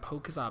like he's gonna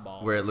poke his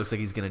eyeballs. Where it looks like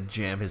he's gonna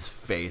jam his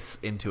face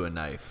into a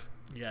knife.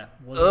 Yeah.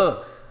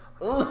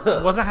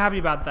 Wasn't happy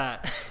about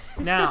that.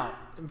 Now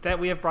that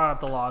we have brought up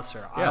The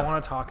Lobster, I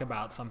want to talk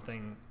about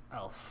something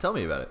else. Tell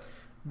me about it.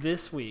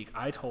 This week,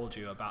 I told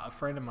you about a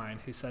friend of mine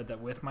who said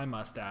that with my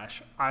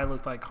mustache, I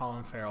looked like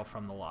Colin Farrell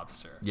from The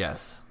Lobster.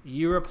 Yes.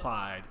 You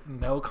replied,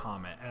 no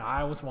comment. And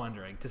I was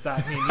wondering, does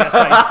that mean yes,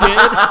 I did,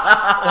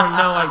 or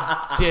no,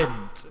 I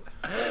didn't?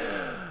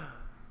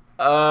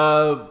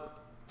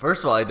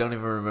 First of all, I don't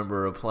even remember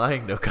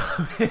replying no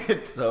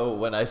comment. So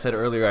when I said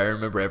earlier I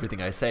remember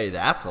everything I say,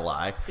 that's a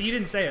lie. You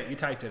didn't say it. You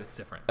typed it. It's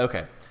different.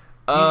 Okay.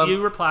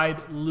 You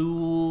replied,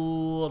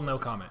 Lul, no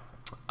comment.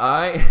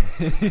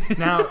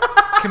 Now,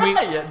 can we...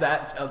 Yeah,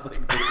 that sounds like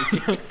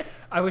me.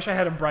 I wish I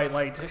had a bright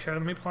light. Here,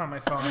 let me pull out my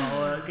phone.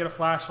 I'll get a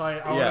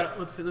flashlight.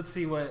 Let's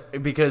see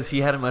what... Because he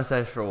had a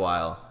mustache for a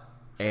while,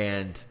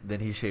 and then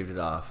he shaved it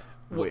off.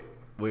 Wait,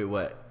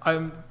 what?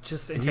 I'm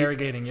just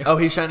interrogating you. Oh,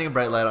 he's shining a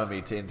bright light on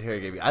me to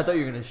interrogate me. I thought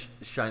you were going to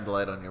shine the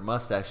light on your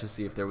mustache to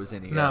see if there was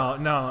any... No.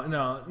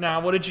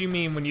 Now, what did you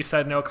mean when you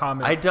said no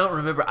comment? I don't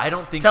remember. I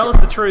don't think... Tell us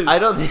the truth. I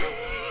don't think...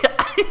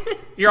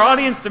 Your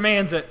audience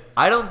demands it.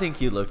 I don't think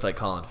you looked like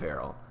Colin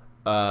Farrell.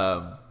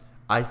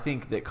 I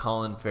think that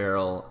Colin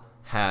Farrell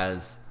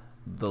has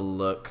the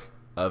look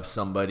of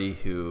somebody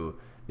who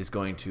is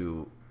going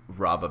to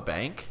rob a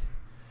bank,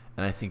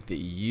 and I think that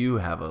you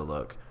have a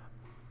look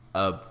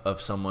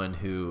of someone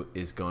who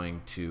is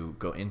going to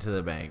go into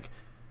the bank,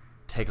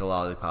 take a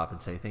lollipop,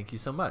 and say thank you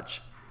so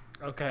much.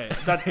 Okay,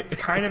 that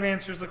kind of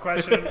answers the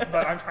question,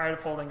 but I'm tired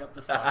of holding up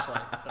this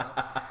flashlight. So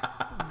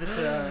this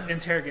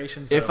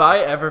interrogation's If over. I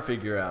ever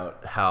figure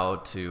out how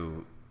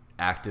to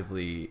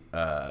actively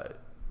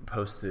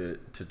post to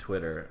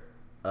Twitter,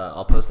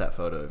 I'll post that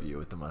photo of you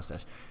with the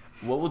mustache.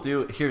 What we'll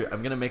do here,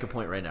 I'm going to make a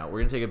point right now. We're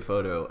going to take a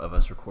photo of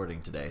us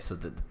recording today so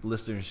that the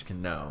listeners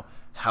can know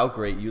how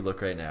great you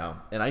look right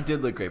now. And I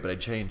did look great, but I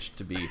changed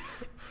to be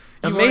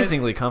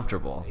amazingly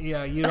comfortable.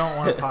 Yeah, you don't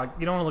want to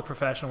you don't want to look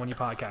professional when you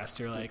podcast.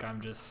 You're like,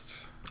 I'm just...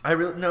 I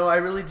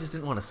really just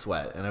didn't want to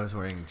sweat, and I was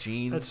wearing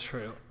jeans. That's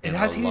true. It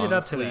has heated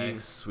up today.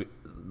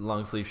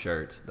 Long sleeve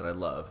shirt that I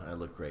love. I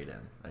look great in.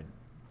 I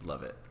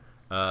love it.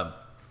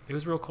 It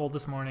was real cold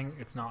this morning.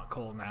 It's not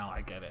cold now.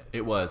 I get it.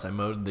 It was. I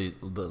mowed the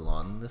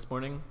lawn this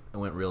morning. I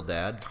went real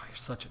dad. Oh, you're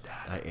such a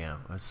dad. I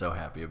am. I'm so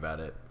happy about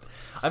it.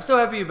 I'm so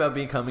happy about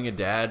becoming a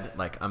dad.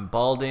 Like, I'm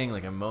balding.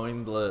 Like, I'm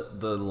mowing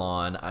the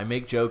lawn. I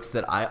make jokes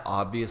that I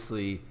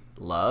obviously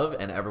love,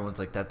 and everyone's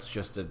like, that's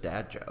just a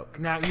dad joke.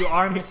 Now, you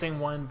are missing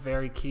one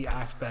very key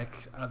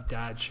aspect of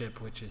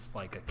dadship, which is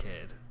like a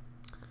kid.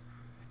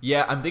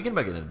 Yeah, I'm thinking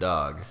about getting a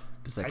dog.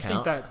 Does that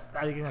count? I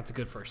think that's a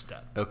good first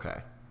step.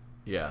 Okay.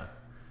 Yeah.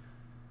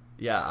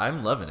 Yeah,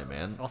 I'm loving it,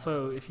 man.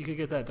 Also, if you could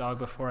get that dog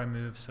before I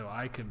move so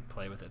I could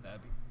play with it,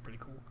 that'd be pretty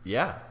cool.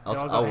 Yeah,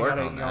 I'll work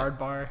on that. Yard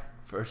bar.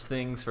 First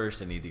things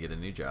first, I need to get a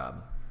new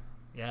job.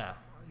 Yeah.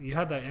 You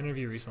had that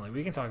interview recently.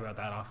 We can talk about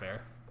that off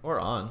air.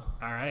 Or on.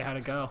 All right, how'd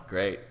it go?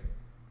 Great.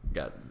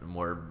 Got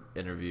another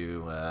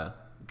interview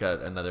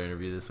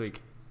this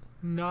week.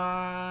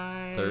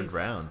 Nice. 3rd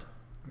round.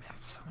 Man,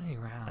 so many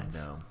rounds. I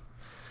know.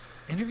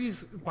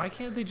 Interviews, why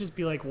can't they just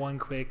be like one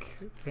quick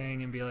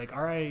thing and be like,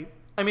 all right.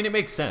 I mean, it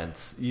makes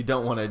sense. You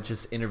don't want to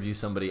just interview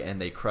somebody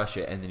and they crush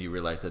it and then you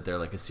realize that they're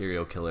like a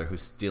serial killer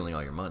who's stealing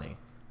all your money.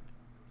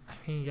 I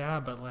mean,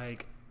 yeah, but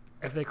like,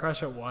 if they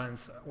crush it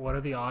once, what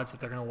are the odds that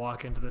they're going to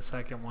walk into the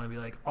second one and be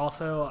like,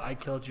 also, I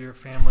killed your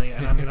family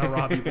and I'm going to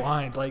rob you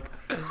blind? Like,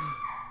 I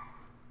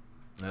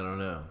don't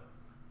know.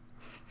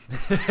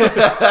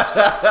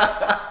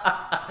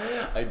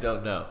 I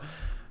don't know.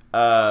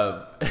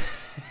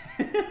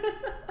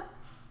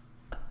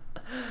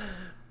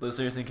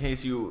 Listeners, in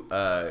case you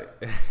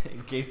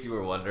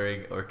were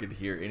wondering or could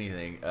hear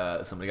anything,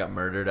 somebody got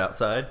murdered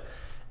outside,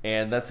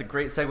 and that's a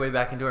great segue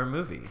back into our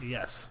movie.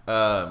 Yes.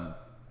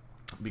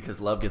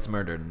 Because love gets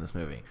murdered in this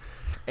movie,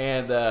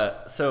 and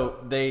so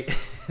they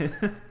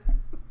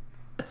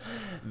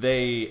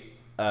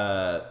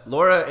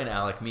Laura and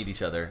Alec meet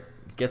each other.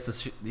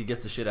 He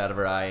gets the shit out of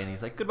her eye, and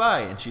he's like,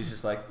 goodbye, and she's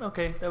just like,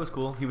 okay, that was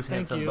cool. He was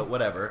handsome, but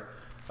whatever.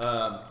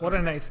 What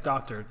a nice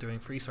doctor doing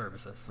free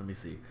services. Let me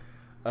see.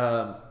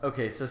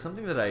 Okay, so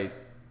something that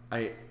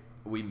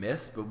we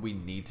missed, but we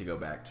need to go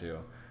back to.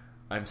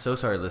 I'm so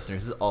sorry,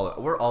 listeners.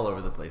 We're all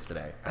over the place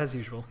today, as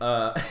usual.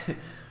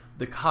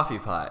 The coffee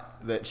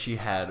pot that she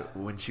had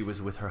when she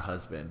was with her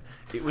husband.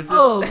 It was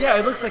this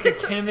it looks like a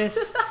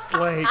chemist's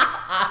like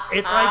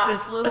it's like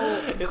this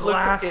little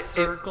glass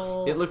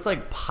circle. It looks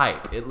like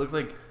pipe. It looked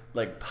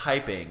like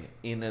piping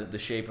in the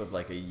shape of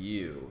like a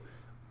U,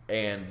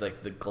 and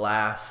like the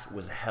glass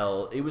was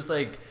held. It was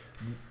the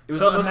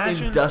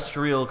most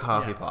industrial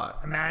coffee pot.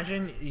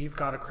 Imagine you've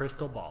got a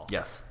crystal ball.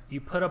 Yes.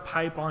 You put a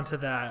pipe onto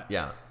that.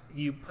 Yeah.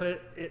 You put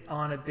it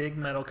on a big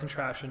metal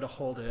contraption to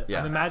hold it. Yeah.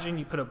 And imagine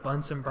you put a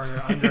Bunsen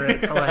burner under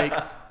it to like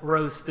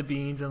roast the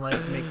beans and like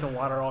make the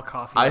water all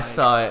coffee. I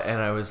saw it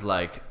and I was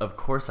like, of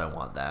course I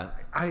want that.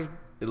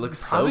 It looks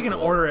so cool. I'm probably going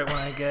to order it when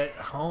I get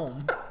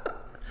home.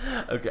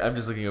 Okay, I'm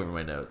just looking over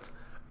my notes.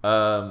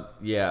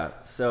 Yeah,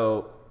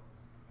 so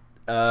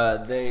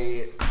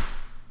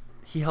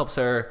he helps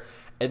her.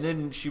 And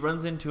then she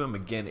runs into him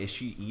again. Is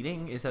she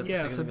eating? Is that the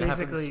second so thing that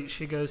basically happens?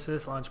 She goes to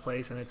this lunch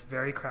place and it's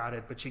very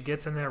crowded, but she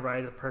gets in there right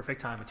at the perfect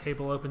time. A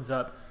table opens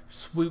up,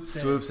 swoops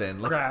in,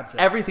 like grabs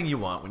it. Everything you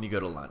want when you go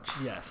to lunch.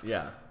 Yes.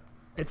 Yeah.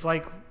 It's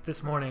like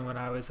this morning when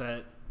I was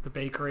at the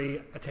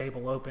bakery, a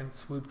table opened,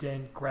 swooped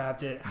in,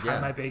 grabbed it,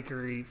 had my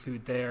bakery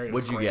food there.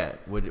 What'd you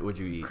get? What'd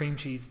you eat? Cream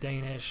cheese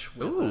Danish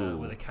with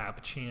a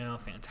cappuccino.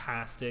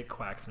 Fantastic.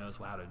 Quacks knows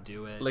how to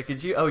do it. Like,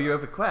 did you? Oh, you're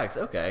up at Quacks.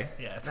 Okay.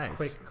 Yeah, it's nice.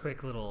 a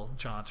quick little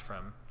jaunt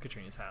from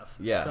Katrina's house.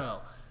 Yeah.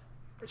 So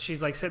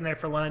she's like sitting there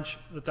for lunch.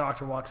 The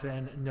doctor walks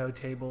in, no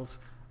tables.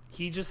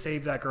 He just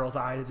saved that girl's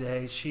eye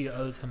today. She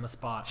owes him a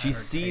spot. She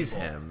sees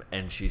him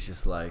and she's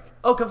just like,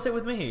 "Oh, come sit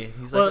with me." And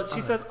he's like, she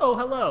says, "Oh,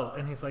 hello,"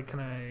 and he's like, "Can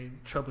I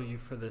trouble you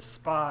for this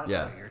spot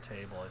at your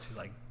table?" And she's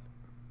like,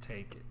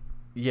 "Take it."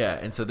 Yeah,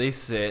 and so they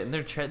sit and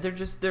they're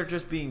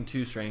just being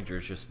two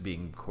strangers, just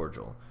being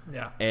cordial.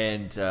 Yeah.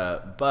 And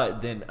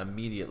but then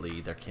immediately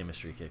their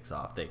chemistry kicks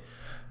off.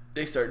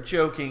 They start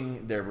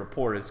joking. Their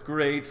rapport is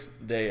great.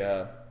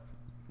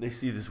 They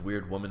see this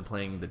weird woman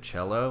playing the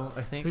cello,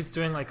 I think. Who's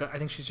doing I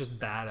think she's just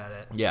bad at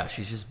it. Yeah,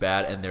 she's just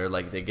bad, and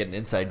they get an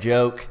inside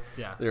joke.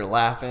 Yeah. They're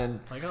laughing.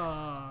 Like,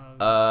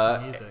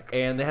 music.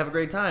 And they have a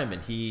great time,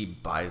 and he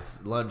buys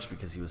lunch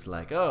because he was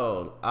like,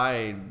 "Oh,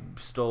 I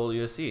stole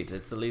your seat.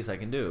 It's the least I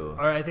can do."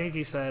 Or I think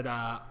he said,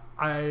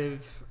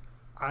 I've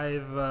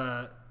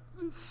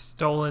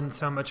stolen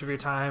so much of your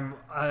time.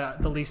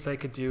 The least I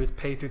could do is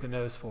pay through the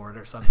nose for it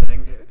or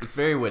something. It's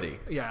very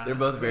witty. Yeah. They're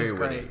both very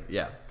witty. Great.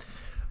 Yeah.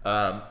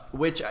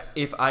 Which,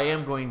 if I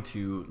am going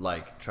to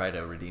try to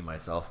redeem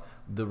myself,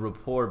 the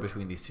rapport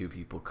between these two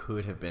people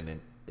could have been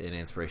an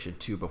inspiration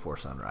to Before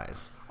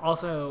Sunrise.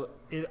 Also,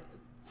 it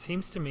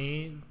seems to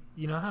me,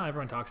 you know how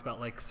everyone talks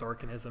about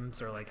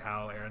Sorkinisms or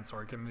how Aaron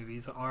Sorkin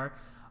movies are?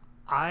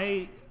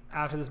 I,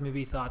 after this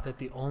movie, thought that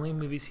the only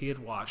movies he had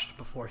watched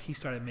before he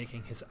started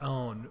making his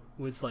own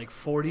was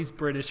 40s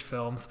British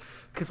films.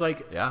 Because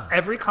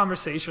every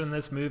conversation in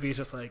this movie is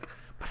just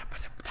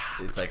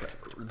it's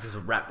this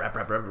rap back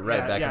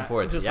and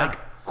forth. Just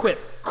quip,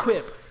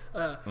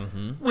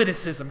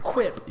 witticism,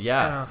 quip.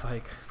 Yeah. And I was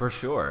like, for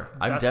sure.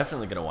 I'm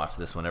definitely going to watch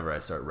this whenever I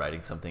start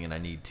writing something and I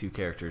need two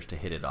characters to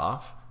hit it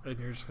off. And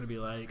you're just going to be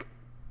like,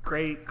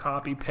 great,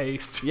 copy,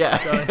 paste.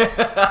 Yeah.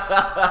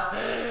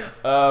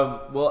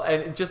 Well,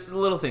 and just the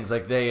little things.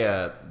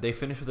 They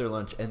finish with their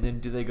lunch and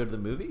then do they go to the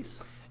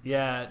movies?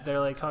 Yeah,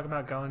 they're talking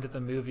about going to the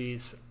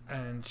movies,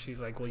 and she's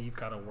like, "Well, you've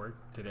got to work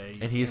today."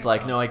 And he's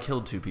like, "No, I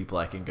killed 2 people.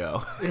 I can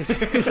go." he's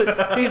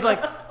like,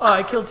 "Oh,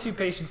 I killed 2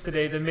 patients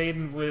today. The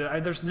maiden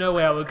would. There's no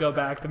way I would go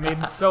back. The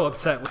maiden's so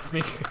upset with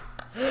me."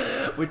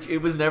 Which it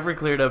was never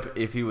cleared up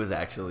if he was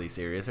actually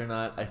serious or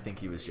not. I think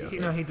he was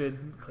joking. He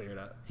did clear it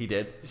up. He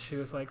did? She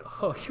was like,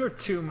 "Oh, you're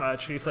too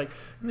much." He's like,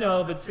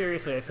 "No, but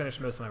seriously, I finished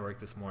most of my work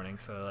this morning,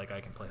 so like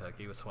I can play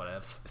hooky with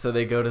whatevs." So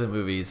they go to the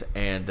movies,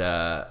 and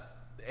they're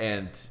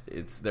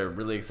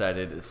really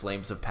excited.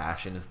 Flames of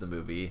Passion is the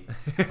movie.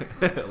 A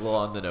little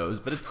on the nose,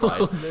 but it's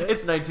fine.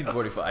 It's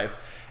 1945.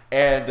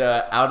 And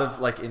out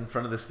of, like, in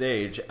front of the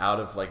stage, out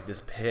of, like,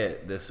 this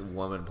pit, this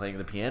woman playing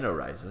the piano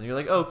rises. And you're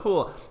like, oh,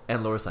 cool.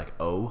 And Laura's like,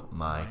 oh,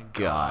 my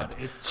God.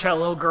 It's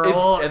Cello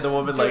Girl. And the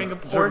woman,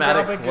 like,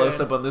 dramatic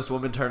close-up on this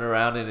woman, turn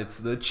around, and it's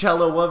the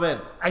cello woman.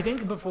 I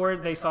think before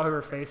they saw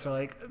her face, they're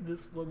like,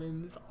 this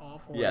woman is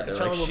awful. Yeah, they're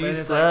like, she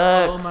sucks.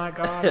 Like, oh, my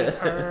God, it's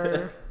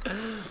her.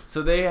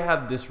 So they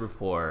have this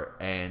rapport,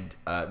 and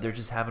they're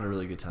just having a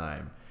really good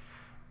time.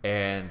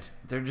 And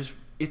they're just,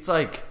 it's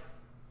like...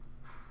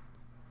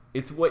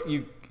 It's what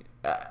you...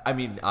 I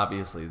mean,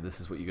 obviously, this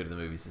is what you go to the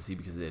movies to see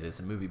because it is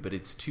a movie, but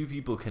it's two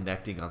people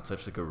connecting on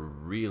such, like, a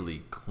really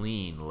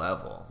clean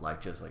level.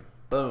 Like, just, like,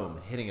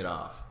 boom, hitting it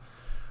off.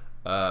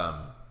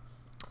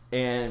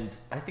 And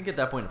I think at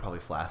that point it probably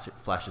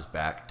flashes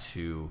back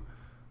to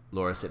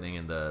Laura sitting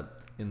in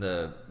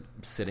the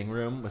sitting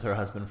room with her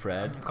husband,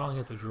 Fred. I'm calling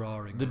it the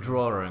drawing room. The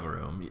drawing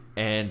room.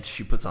 And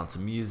she puts on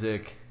some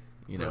music,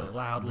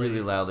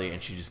 really loudly,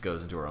 and she just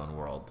goes into her own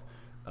world.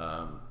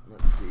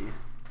 Let's see.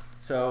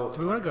 So, do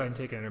we want to go ahead and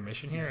take an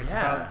intermission here? It's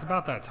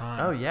about that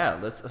time. Oh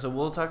yeah, so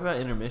we'll talk about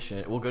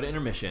intermission. We'll go to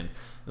intermission,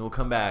 then we'll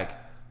come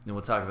back, and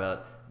we'll talk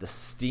about the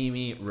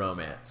steamy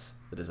romance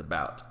that is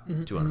about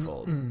to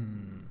unfold.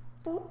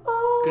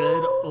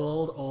 Good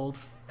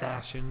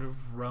old-fashioned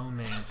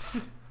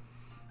romance,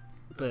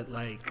 but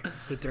like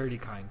the dirty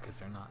kind because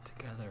they're not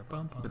together.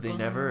 But they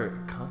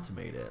never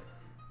consummate it.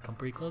 Come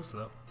pretty close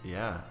though.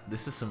 Yeah,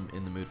 this is some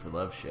in the mood for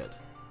love shit.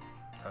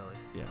 Totally.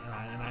 Yeah,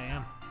 and I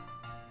am.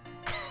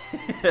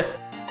 Just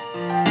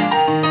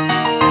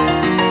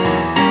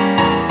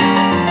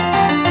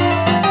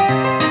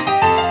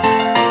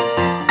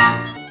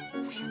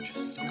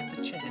look at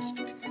the chest.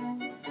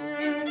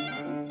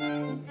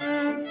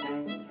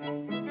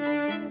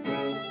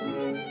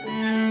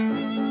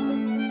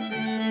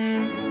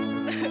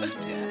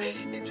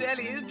 It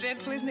really is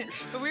dreadful, isn't it?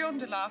 But we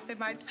oughtn't to laugh, they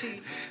might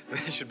see. There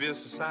should be a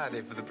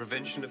society for the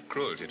prevention of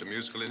cruelty to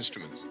musical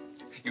instruments.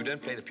 You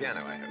don't play the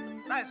piano, I hope?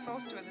 I was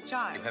forced to as a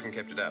child. You haven't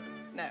kept it up?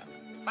 No.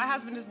 My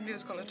husband isn't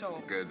musical at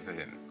all. Good for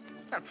him.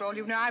 Well, for all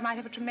you know, I might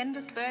have a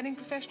tremendous burning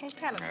professional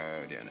talent.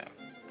 Oh, dear, no.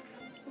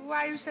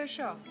 Why are you so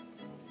sure?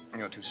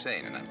 You're too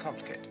sane and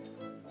uncomplicated.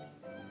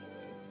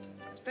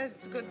 I suppose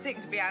it's a good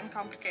thing to be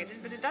uncomplicated,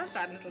 but it does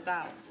sound a little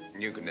dull.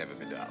 You could never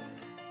be dull.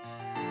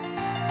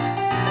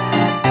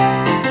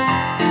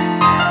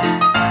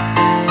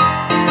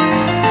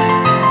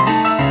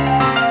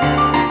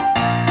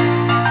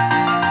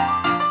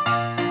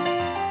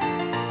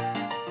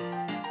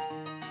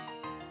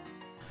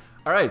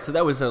 All right, so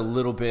that was a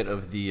little bit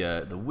of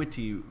the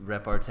witty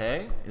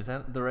repartee. Is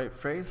that the right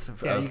phrase?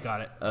 Yeah, you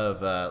got it.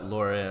 Of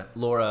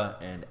Laura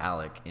and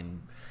Alec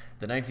in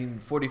the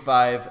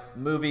 1945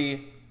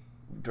 movie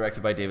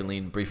directed by David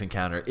Lean, Brief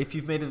Encounter. If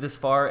you've made it this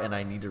far and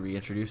I need to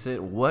reintroduce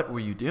it, what were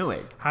you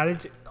doing? How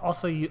did you?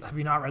 Also, have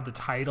you not read the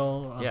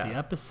title of the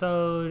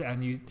episode?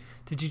 And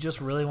did you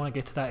just really want to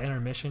get to that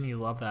intermission? You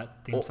love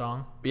that theme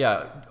song?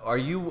 Yeah. Are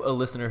you a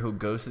listener who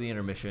goes to the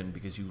intermission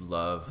because you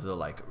love the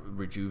like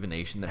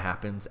rejuvenation that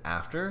happens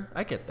after?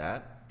 I get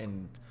that.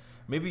 And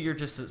maybe you're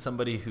just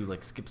somebody who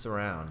like skips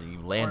around and you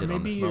landed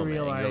on this moment.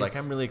 And you're like,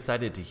 I'm really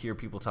excited to hear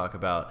people talk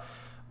about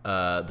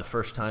the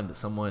first time that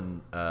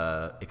someone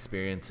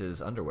experiences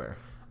underwear.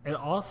 It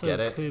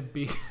also could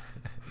be...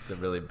 It's a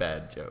really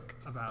bad joke.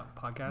 About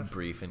podcasts?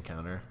 Brief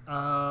Encounter.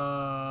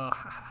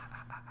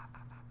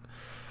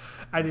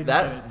 I didn't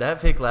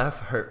that fake laugh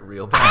hurt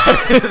real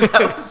bad.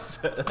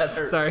 that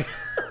hurt. Sorry.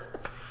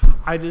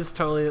 I just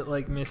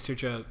totally missed your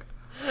joke.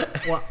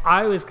 What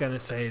I was going to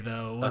say,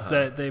 though, was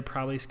that they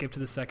probably skipped to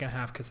the second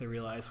half because they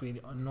realized we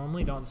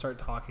normally don't start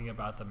talking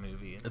about the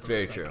movie. That's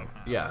very true.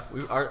 Half. Yeah.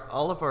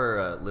 All of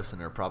our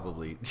listener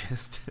probably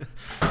just...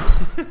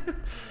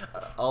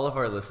 all of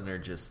our listener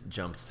just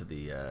jumps to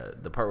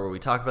the part where we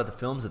talk about the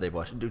films that they've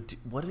watched.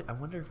 I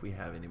wonder if we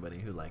have anybody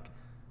who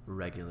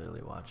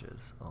regularly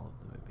watches all of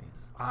the movies.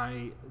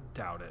 I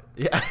doubt it.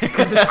 Yeah.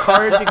 Because it's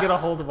hard to get a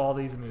hold of all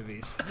these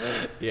movies.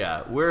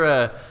 Yeah.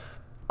 We're...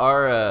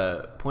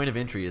 Our point of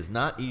entry is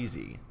not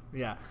easy.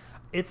 Yeah.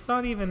 It's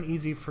not even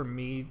easy for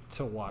me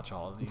to watch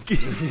all of these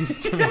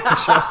movies to make the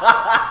show.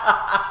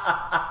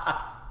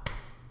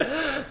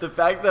 The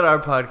fact that our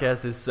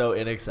podcast is so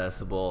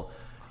inaccessible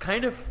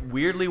kind of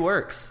weirdly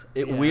works.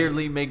 It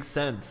weirdly makes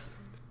sense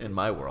in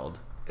my world.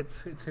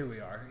 It's who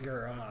we are.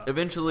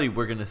 Eventually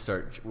we're gonna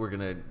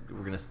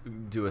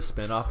do a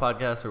spin-off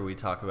podcast where we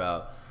talk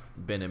about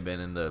Ben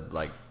and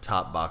the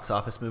top box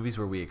office movies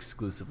where we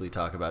exclusively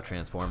talk about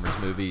Transformers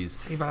movies.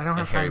 See, but I don't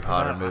have Harry time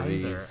Potter for that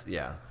movies. Either.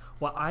 Yeah.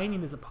 What I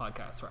need is a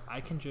podcast where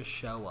I can just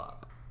show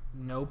up,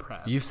 no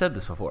prep. You've said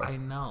this before. I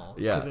know.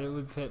 Yeah. Because it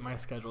would fit my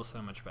schedule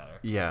so much better.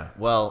 Yeah.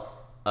 Well,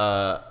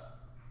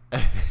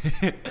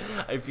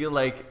 I feel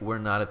like we're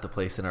not at the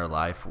place in our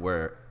lives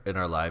where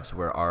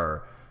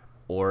our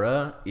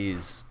aura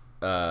is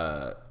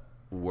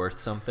worth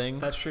something.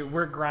 That's true.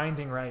 We're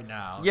grinding right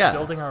now. Yeah.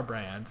 Building our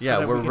brand. Yeah,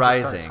 so that we're we can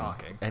rising just start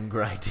talking. and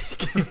grinding.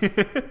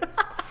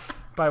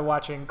 By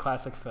watching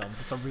classic films.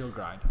 It's a real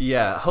grind.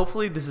 Yeah.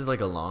 Hopefully this is like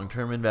a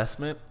long-term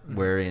investment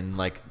where in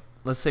like,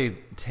 let's say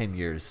 10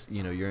 years,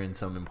 you're in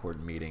some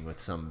important meeting with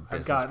some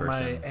business person.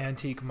 I've got my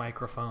antique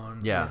microphone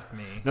with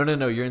me.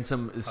 No. You're in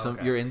some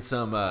you're in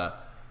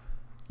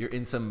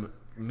some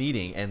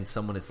meeting and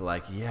someone is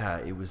like,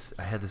 I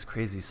had this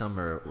crazy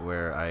summer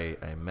where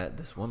I met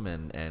this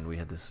woman and we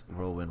had this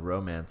whirlwind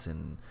romance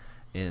in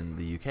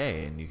the UK,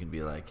 and you can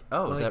be like,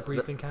 that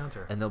brief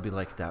encounter. And they'll be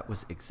like, that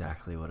was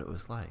exactly what it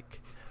was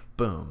like.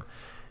 Boom.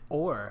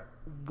 Or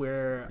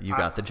where you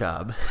got the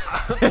job.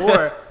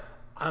 Or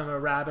I'm a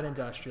rabid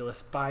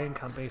industrialist buying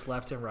companies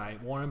left and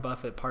right. Warren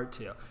Buffett Part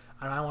 2.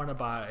 And I want to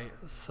buy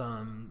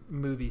some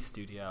movie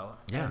studio.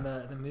 Yeah. And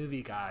the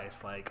movie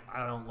guy's like,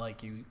 I don't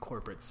like you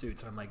corporate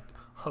suits. And I'm like,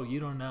 oh, you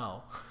don't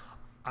know.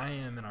 I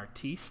am an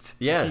artiste.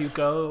 Yes. If you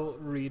go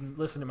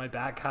listen to my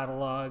back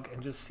catalog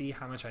and just see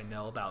how much I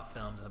know about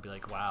films, and I'll be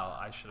like, wow,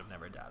 I should have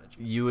never doubted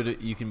you.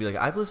 You can be like,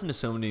 I've listened to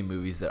so many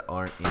movies that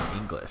aren't in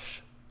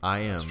English.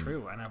 That's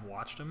true, and I've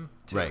watched them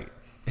too. Right.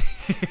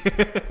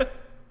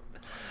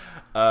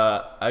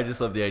 I just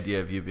love the idea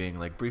of you being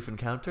like, brief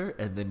encounter,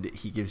 and then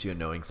he gives you a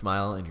knowing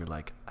smile, and you're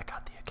like, I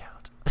got the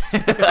account.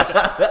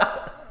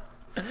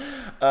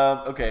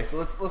 Okay, so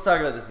let's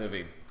talk about this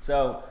movie.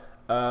 So,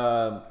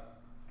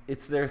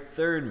 it's their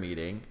third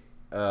meeting.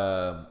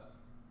 I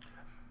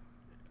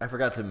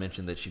forgot to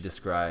mention that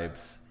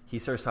he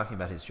starts talking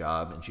about his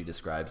job, and she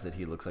describes that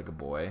he looks like a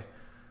boy.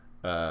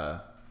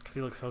 Because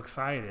he looks so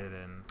excited,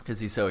 and because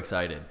he's so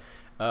excited,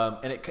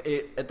 and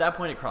it at that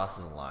point it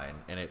crosses a line,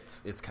 and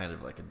it's kind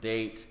of like a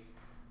date.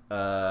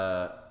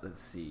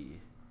 Let's see.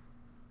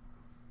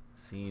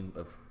 Scene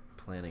of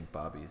planning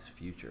Bobby's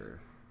future.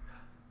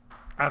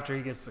 After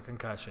he gets the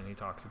concussion, he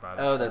talks about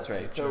it. Oh, that's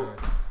right. So,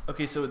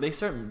 okay, so they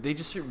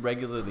just start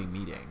regularly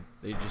meeting.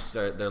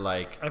 They're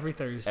like every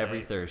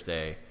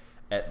Thursday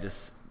at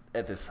this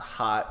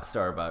hot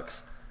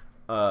Starbucks.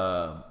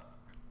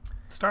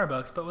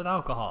 Starbucks, but with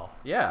alcohol.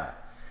 Yeah.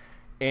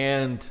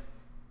 And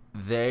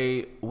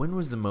when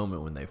was the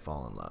moment when they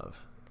fall in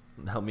love?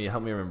 Help me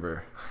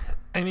remember.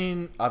 I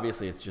mean,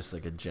 obviously it's just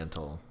like a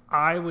gentle.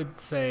 I would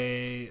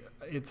say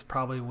it's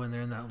probably when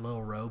they're in that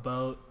little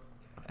rowboat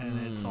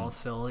and it's all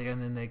silly, and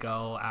then they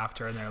go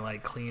after and they're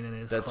like cleaning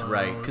his clothes. That's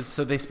right.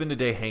 So they spend a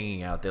day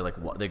hanging out. They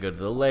go to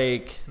the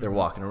lake. They're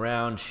walking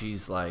around.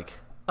 She's like,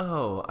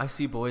 oh, I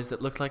see boys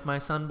that look like my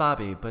son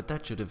Bobby, but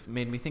that should have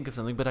made me think of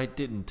something, but I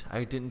didn't.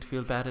 I didn't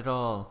feel bad at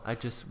all. I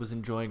just was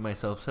enjoying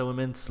myself so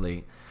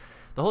immensely.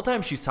 The whole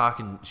time she's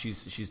talking,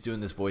 she's doing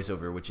this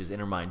voiceover, which is in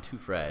her mind to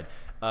Fred.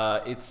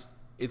 It's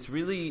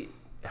really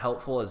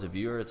helpful as a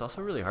viewer. It's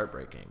also really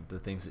heartbreaking, the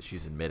things that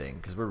she's admitting,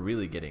 because we're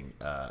really getting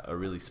a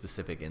really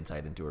specific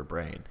insight into her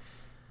brain.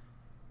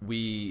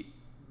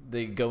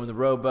 They go in the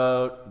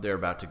rowboat. They're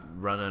about to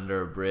run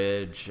under a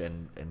bridge,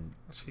 and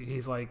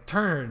he's like,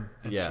 turn,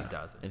 and she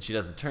doesn't. And she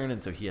doesn't turn,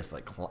 and so he has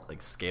to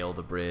like scale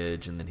the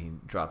bridge, and then he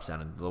drops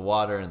down into the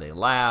water, and they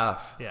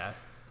laugh. Yeah.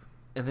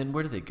 And then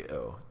where do they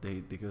go? They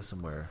go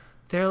somewhere.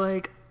 They're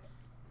like,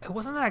 it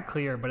wasn't that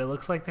clear, but it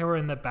looks like they were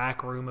in the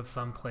back room of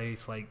some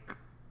place, like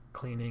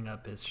cleaning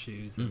up his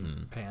shoes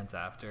and pants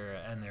after,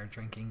 and they're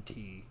drinking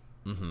tea.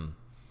 Mm-hmm.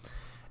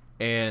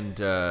 And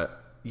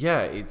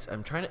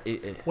I'm trying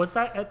to. Was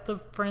that at the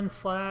friend's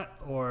flat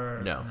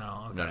or no?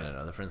 Okay.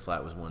 No. The friend's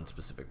flat was one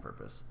specific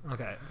purpose.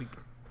 Okay.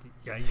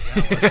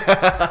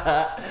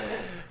 That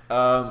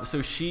was.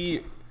 So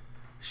she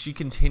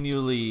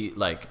continually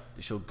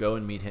she'll go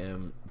and meet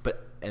him,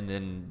 and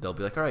then they'll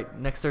be like, all right,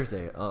 next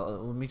Thursday,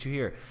 we'll meet you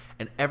here.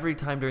 And every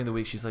time during the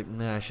week, she's like,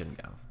 nah, I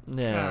shouldn't go.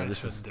 Nah,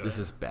 this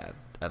is bad.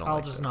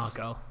 I'll just not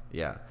go.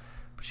 Yeah.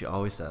 But she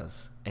always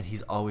does. And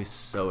he's always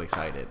so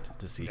excited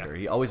to see her.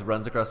 He always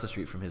runs across the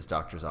street from his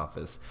doctor's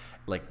office,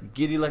 like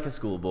giddy like a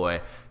schoolboy,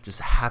 just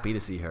happy to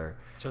see her.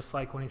 Just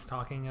like when he's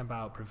talking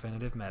about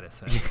preventative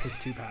medicine, his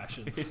two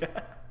passions.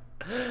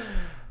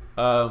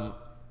 Yeah.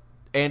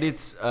 And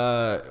it's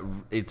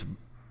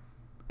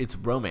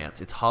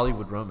romance. It's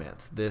Hollywood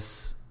romance.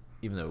 This,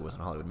 even though it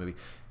wasn't a Hollywood movie,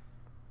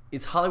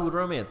 it's Hollywood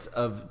romance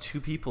of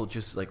two people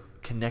just like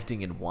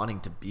connecting and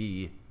wanting to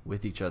be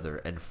with each other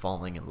and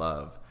falling in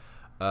love.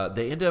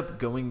 They end up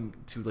going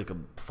to like a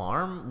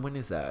farm. When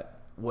is that?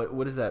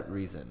 What is that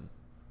reason?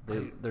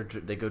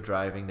 They go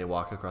driving. They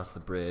walk across the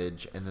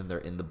bridge, and then they're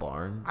in the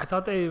barn. I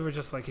thought they were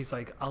just like, he's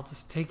like, I'll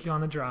just take you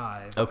on a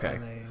drive. Okay.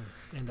 And they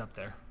end up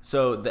there.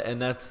 So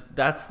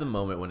that's the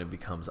moment when it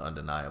becomes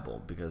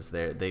undeniable, because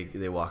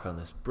they walk on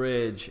this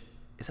bridge.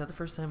 Is that the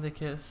first time they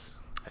kiss?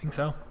 I think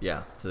so.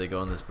 Yeah. So they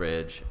go on this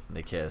bridge and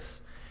they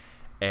kiss,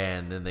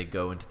 and then they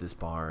go into this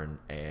barn,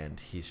 and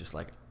he's just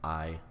like,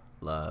 I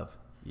love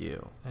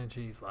you. And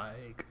she's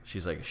like,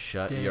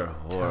 shut your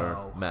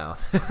whore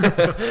mouth.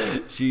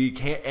 She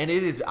can't. And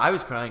it is, I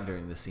was crying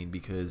during this scene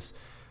because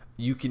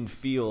you can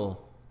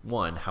feel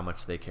one, how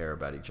much they care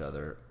about each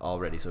other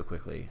already so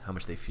quickly, how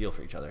much they feel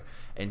for each other,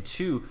 and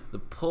two, the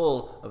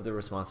pull of their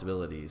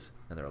responsibilities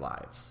and their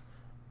lives,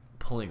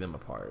 pulling them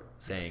apart,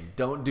 saying,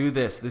 don't do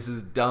this, this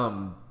is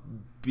dumb,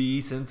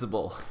 be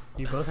sensible.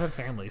 You both have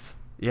families.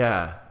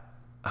 Yeah.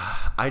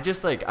 I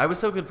was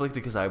so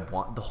conflicted because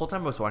the whole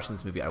time I was watching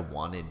this movie, I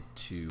wanted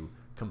to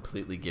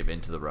completely give in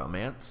to the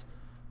romance,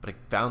 but I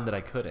found that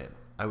I couldn't.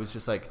 I was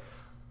just like,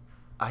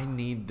 I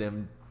need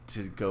them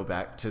to go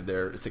back to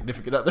their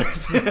significant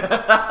others.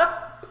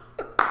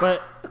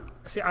 But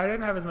see, I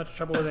didn't have as much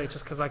trouble with it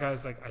just because I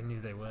was like, I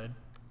knew they would,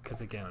 because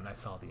again, I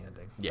saw the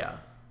ending.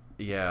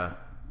 Yeah.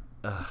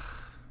 Ugh.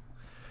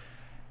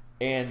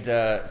 And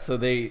so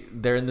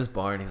they're in this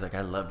bar, and he's like, I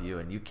love you,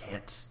 and you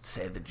can't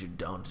say that you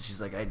don't. And she's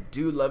like, I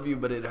do love you,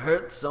 but it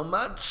hurts so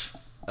much.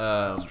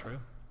 That's true.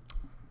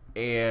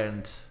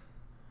 And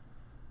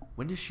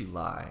when does she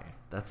lie?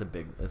 That's a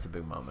big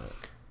moment.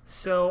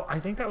 So I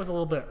think that was a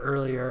little bit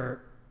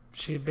earlier.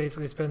 She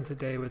basically spent the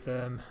day with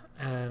him,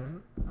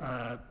 and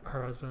her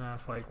husband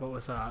asked, like, what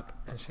was up?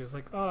 And she was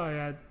like, oh, I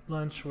had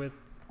lunch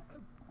with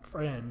a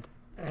friend.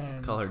 And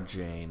let's call her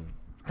Jane.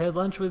 I had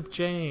lunch with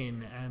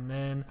Jane, and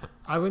then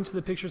I went to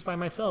the pictures by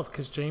myself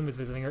because Jane was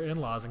visiting her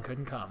in-laws and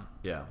couldn't come.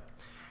 Yeah.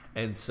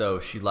 And so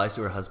she lies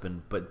to her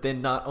husband, but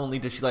then not only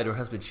does she lie to her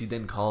husband, she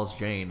then calls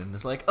Jane and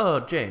is like,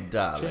 oh, Jane,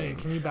 darling. Jane,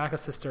 can you back a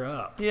sister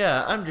up?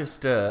 Yeah, I'm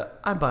just,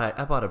 I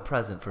bought a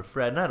present for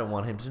Fred, and I don't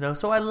want him to know,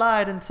 so I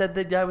lied and said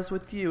that I was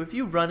with you. If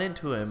you run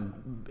into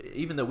him,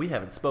 even though we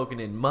haven't spoken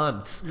in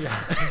months. Yeah,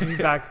 can you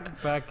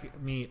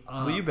back me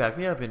up? Will you back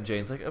me up? And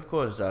Jane's like, of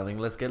course, darling,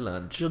 let's get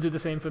lunch. She'll do the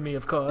same for me,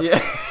 of course.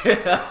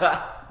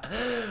 Yeah.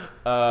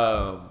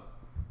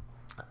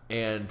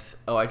 And,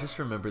 I just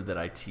remembered that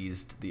I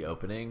teased the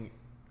opening,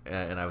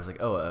 and I was like,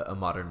 oh, a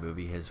modern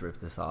movie has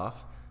ripped this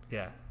off.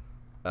 Yeah.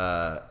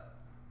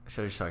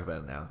 Should I just talk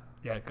about it now?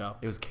 Yeah, go.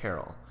 It was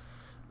Carol.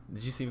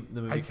 Did you see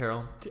the movie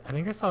Carol? I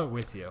think I saw it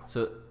with you.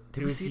 So did it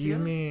we was see it you,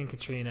 together? me, and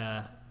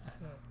Katrina,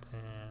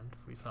 and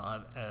we saw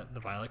it at the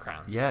Violet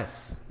Crown.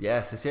 Yes.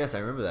 I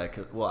remember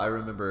that. Well, I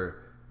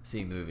remember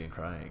seeing the movie and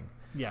crying.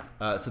 Yeah.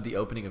 So the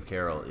opening of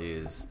Carol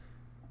is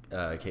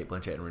Cate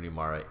Blanchett and Rooney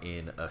Mara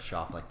in a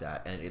shop like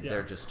that, and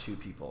they're just two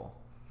people.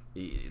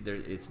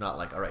 It's not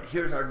like, all right,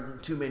 here's our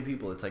two main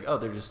people. It's like, oh,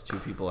 they're just two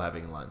people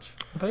having lunch.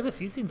 But I have a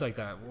few scenes like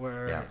that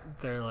where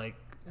they're like,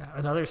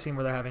 another scene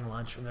where they're having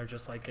lunch and they're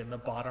just like in the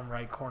bottom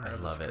right corner of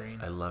the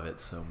screen. I love it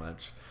so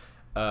much.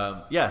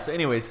 So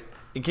anyways,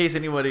 in case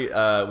anybody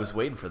was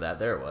waiting for that,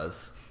 there it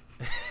was.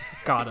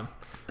 Got him.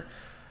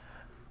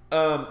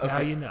 Okay. Now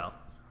you know.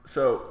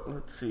 So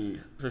let's see.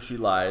 So she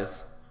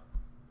lies,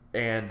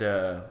 and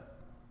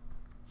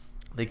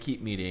they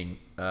keep meeting.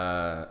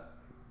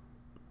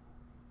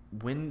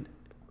 When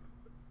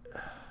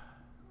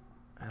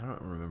I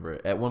don't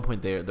remember. At one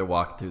point, they're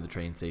walking through the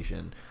train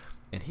station,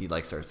 and he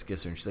like starts to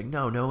kiss her, and she's like,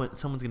 "No,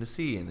 someone's gonna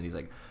see." And then he's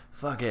like,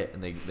 "Fuck it,"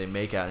 and they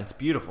make out. And it's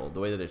beautiful. The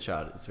way that it's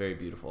shot, it's very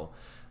beautiful.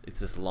 It's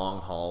this long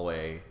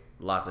hallway,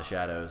 lots of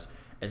shadows,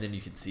 and then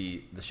you can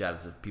see the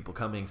shadows of people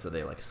coming, so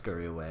they like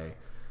scurry away.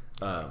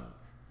 They're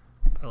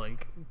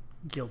like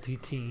guilty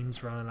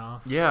teens running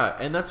off. Yeah,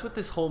 and that's what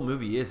this whole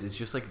movie is. It's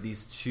just like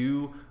these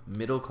two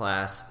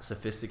middle-class,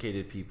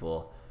 sophisticated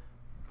people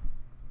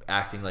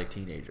acting like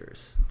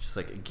teenagers, just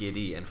like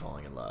giddy and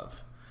falling in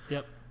love.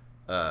 Yep.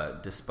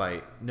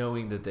 Despite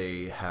knowing that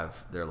they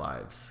have their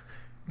lives.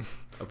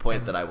 A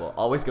point that I will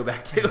always go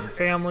back to. And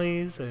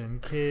families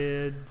and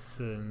kids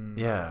and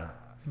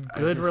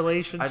good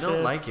relationships. I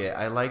don't like it.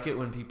 I like it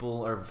when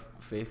people are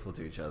faithful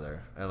to each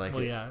other. I like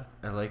it. Yeah.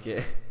 I like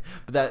it.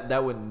 But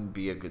that wouldn't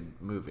be a good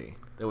movie.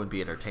 That wouldn't be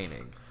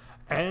entertaining.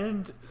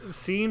 And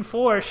scene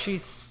 4,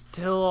 she's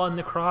still on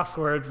the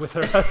crossword with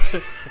her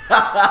husband.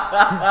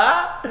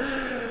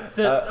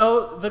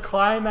 The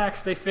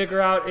climax, they figure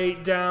out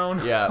 8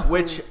 down. Yeah,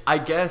 which I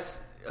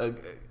guess,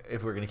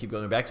 if we're going to keep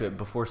going back to it,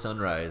 Before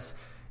Sunrise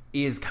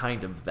is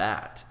kind of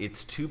that.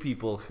 It's two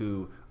people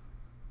who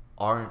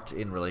aren't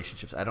in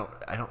relationships. I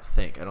don't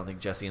think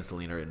Jesse and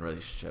Selena are in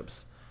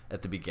relationships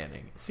at the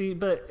beginning. See,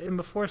 but in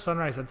Before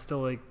Sunrise, that's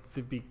still like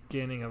the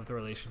beginning of the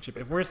relationship.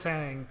 If we're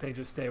saying they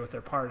just stay with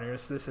their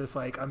partners, this is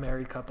like a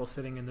married couple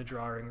sitting in the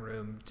drawing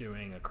room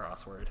doing a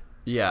crossword.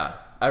 Yeah.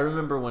 I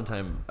remember one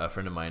time a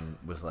friend of mine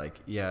was like,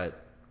 yeah,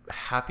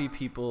 happy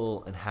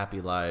people and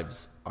happy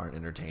lives aren't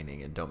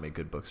entertaining and don't make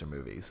good books or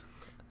movies.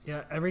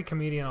 Yeah, every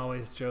comedian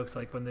always jokes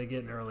like when they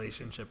get in a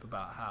relationship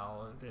about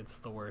how it's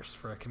the worst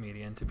for a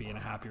comedian to be in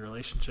a happy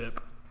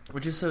relationship.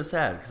 Which is so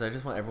sad because I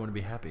just want everyone to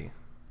be happy.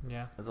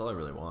 Yeah. That's all I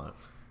really want.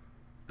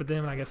 But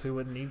then I guess we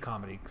wouldn't need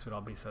comedy because we'd all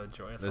be so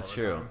joyous. That's all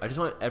the true. time. I just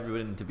want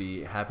everyone to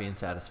be happy and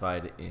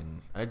satisfied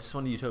I just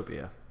want a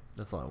utopia.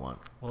 That's all I want.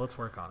 Well, let's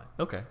work on it.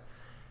 Okay.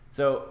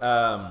 So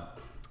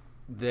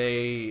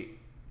they,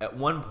 at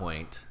one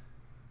point,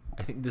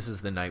 I think this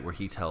is the night where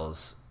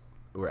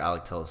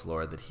Alec tells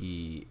Laura that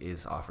he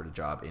is offered a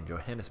job in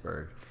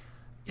Johannesburg.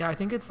 Yeah, I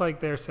think it's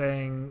like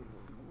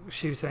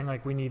she was saying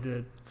like, we need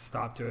to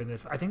stop doing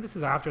this. I think this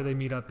is after they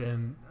meet up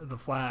in the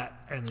flat,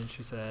 and then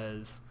she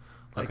says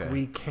like,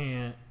 we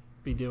can't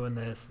be doing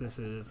this. This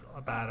is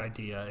a bad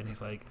idea. And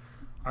he's like,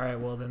 all right,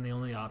 well, then the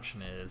only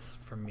option is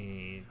for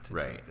me to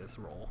take this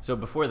role. So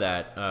before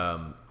that,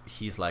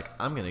 he's like,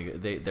 I'm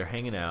going to, they're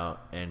hanging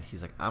out, and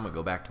he's like, I'm going to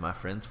go back to my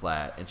friend's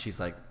flat. And she's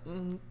like,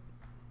 I'm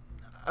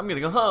going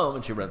to go home.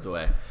 And she runs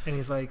away. And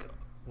he's like,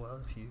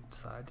 well, if you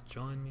decide to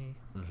join me,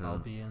 I'll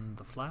be in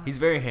the flat. He's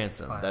very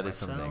handsome. That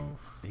is myself.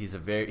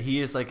 something.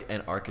 He is like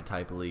an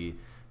archetypally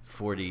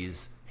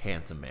 40s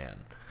handsome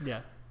man.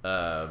 Yeah.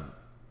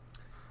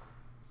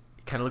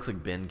 He kind of looks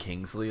like Ben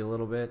Kingsley a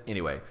little bit.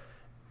 Anyway.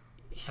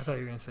 I thought you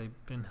were going to say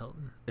Ben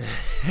Hilton.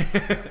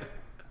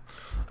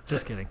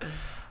 Just kidding.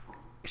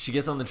 She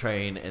gets on the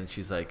train and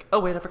she's like, oh,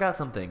 wait, I forgot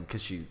something.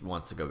 Because she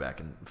wants to go back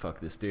and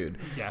fuck this dude.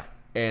 Yeah.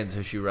 And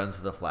so she runs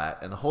to the flat.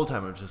 And the whole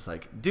time I'm just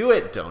like, do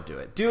it, don't do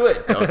it. Do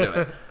it, don't do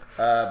it.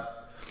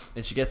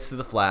 And she gets to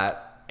the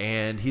flat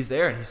and he's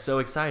there and he's so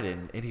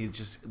excited. And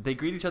they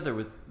greet each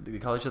other they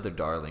call each other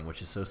darling,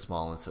 which is so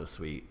small and so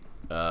sweet.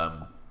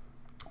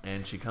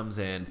 And she comes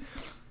in.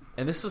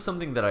 And this was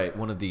something that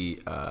one of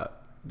the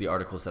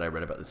articles that I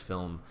read about this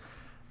film,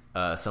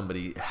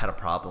 somebody had a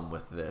problem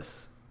with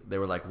this. They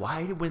were like,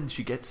 why when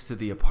she gets to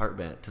the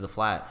apartment, to the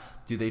flat,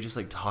 do they just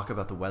like talk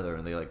about the weather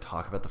and they like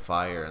talk about the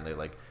fire and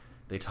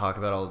they talk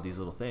about all of these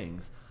little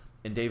things?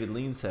 And David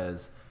Lean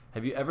says,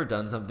 have you ever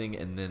done something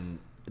and then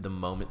the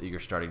moment that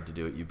you're starting to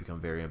do it, you become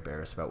very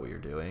embarrassed about what you're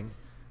doing?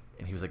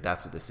 And he was like,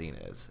 that's what this scene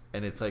is.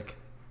 And it's like,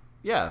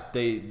 yeah,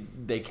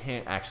 they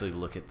can't actually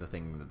look at the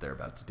thing that they're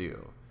about to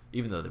do,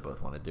 even though they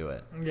both want to do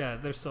it. Yeah,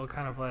 they're still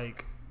kind of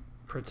like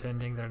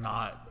pretending they're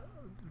not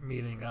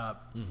meeting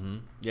up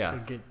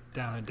to get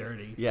down and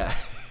dirty. Yeah.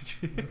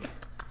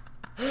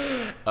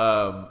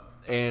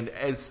 And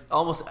as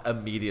almost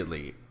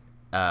immediately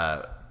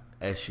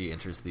as she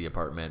enters the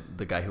apartment,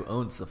 the guy who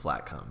owns the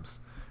flat comes.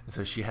 And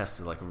so she has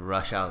to like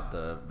rush out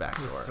the back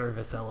door.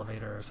 Service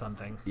elevator or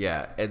something.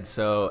 Yeah. And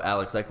so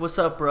Alec's like, what's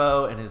up,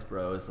 bro? And his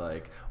bro is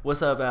like,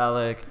 what's up,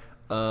 Alec?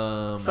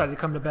 Decided to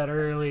come to bed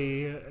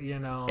early,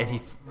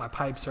 and my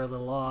pipes are a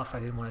little off. I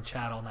didn't want to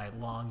chat all night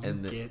long.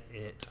 Get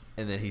it.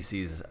 And then he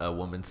sees a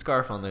woman's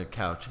scarf on the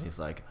couch, and he's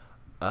like,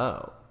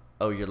 oh,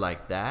 you're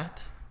like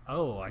that?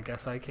 Oh, I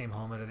guess I came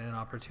home at an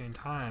inopportune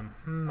time.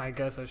 I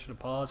guess I should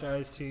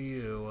apologize to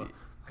you.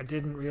 I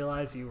didn't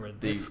realize you were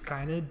this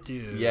kind of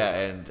dude. Yeah,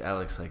 and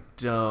Alec's like,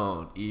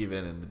 don't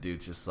even. And the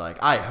dude's just like,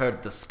 I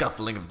heard the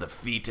scuffling of the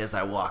feet as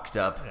I walked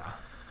up.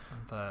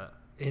 Yeah.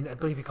 I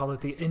believe he called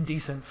it the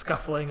indecent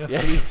scuffling of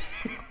feet.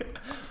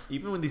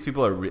 Even when these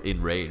people are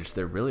enraged,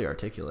 they're really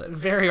articulate.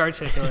 Very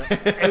articulate.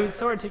 It was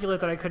so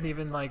articulate that I couldn't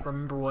even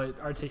remember what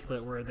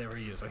articulate word they were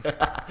using.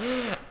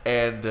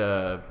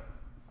 And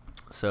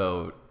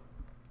so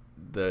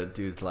the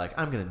dude's like,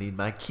 I'm going to need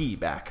my key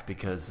back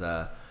because...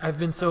 I've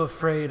been so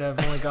afraid.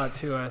 I've only got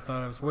two. I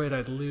thought I was worried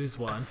I'd lose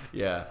one.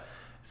 Yeah.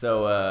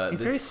 So he's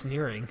very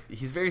sneering.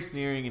 He's very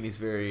sneering and he's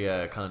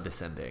very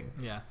condescending.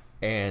 Yeah.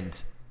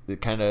 And...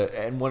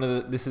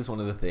 this is one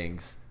of the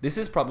things. This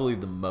is probably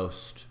the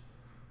most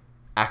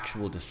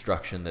actual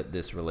destruction that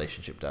this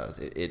relationship does.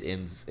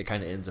 It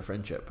kind of ends a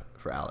friendship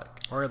for Alec,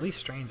 or at least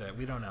strains it.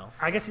 We don't know.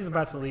 I guess he's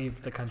about to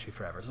leave the country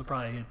forever, so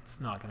probably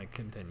it's not going to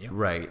continue.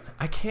 Right.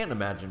 I can't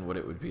imagine what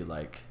it would be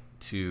like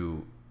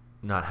to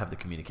not have the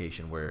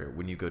communication where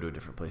when you go to a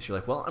different place, you're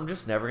like, well, I'm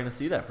just never going to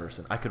see that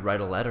person. I could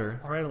write a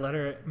letter. I'll write a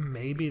letter.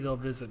 Maybe they'll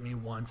visit me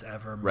once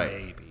ever. Right.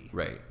 Maybe.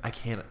 Right. I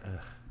can't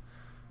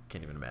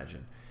even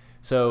imagine.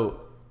 So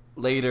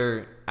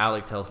later,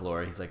 Alec tells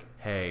Laura, he's like,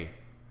 hey,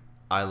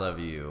 I love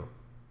you,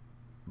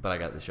 but I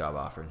got this job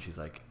offer. And she's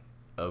like,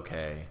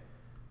 okay,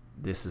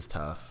 this is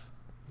tough.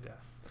 Yeah.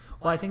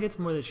 Well, I think it's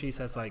more that she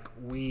says,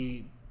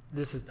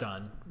 this is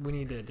done. We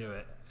need to do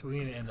it. We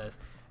need to end this.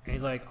 And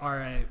he's like, all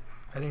right,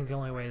 I think the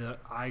only way that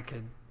I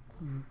could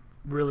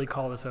really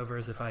call this over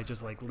is if I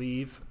just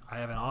leave. I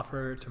have an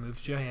offer to move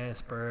to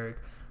Johannesburg.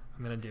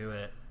 I'm going to do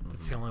it.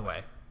 It's the only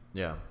way.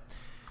 Yeah.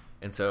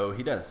 And so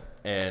he does.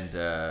 And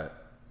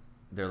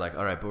they're like,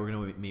 all right, but we're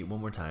going to meet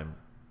one more time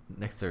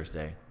next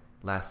Thursday.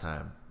 Last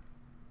time.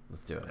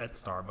 Let's do it. At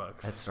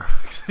Starbucks.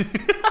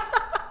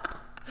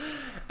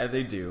 And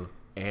they do.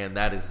 And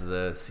that is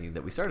the scene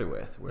that we started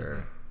with,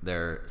 where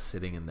they're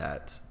sitting in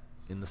the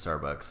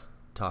Starbucks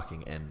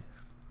talking, and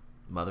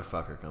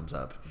motherfucker comes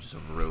up and just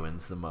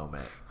ruins the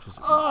moment.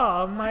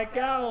 Oh, my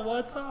God,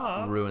 what's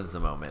up? Ruins the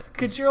moment.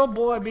 Could your old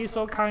boy be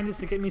so kind as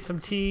to get me some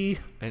tea?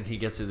 And he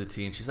gets her the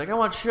tea, and she's like, I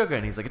want sugar.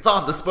 And he's like, it's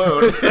on the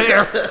spoon. It's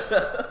there.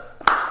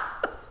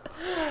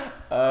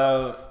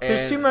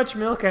 There's too much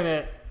milk in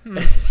it.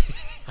 I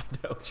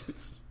know,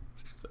 she's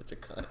such a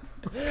cunt.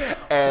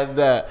 And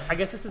I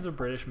guess this is a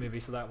British movie,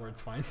 so that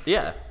word's fine.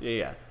 Yeah.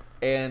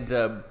 And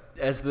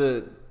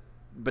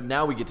but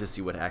now we get to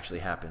see what actually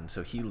happened.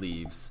 So he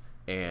leaves,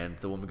 and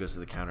the woman goes to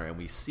the counter, and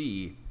we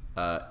see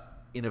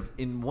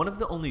in one of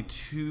the only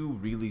two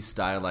really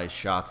stylized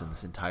shots in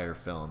this entire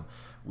film,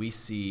 we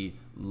see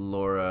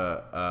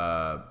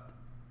Laura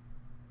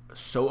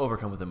so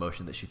overcome with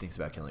emotion that she thinks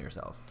about killing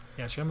herself.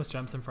 Yeah, she almost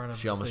jumps in front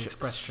of the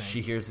express train.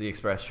 She hears the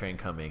express train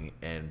coming,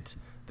 and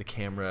the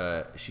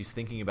camera, she's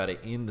thinking about it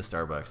in the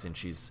Starbucks, and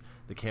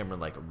the camera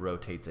like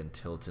rotates and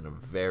tilts in a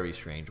very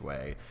strange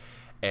way,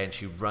 and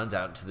she runs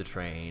out to the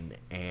train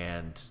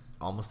and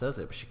almost does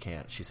it, but she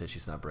can't. She said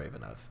she's not brave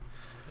enough.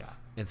 Yeah.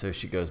 And so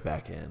she goes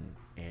back in,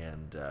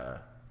 and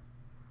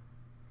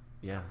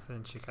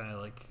then she kind of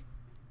like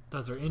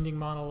does her ending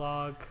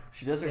monologue.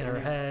 She does in her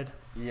head.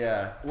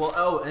 Yeah.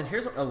 Well, and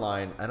here's a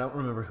line. I don't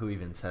remember who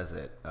even says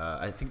it.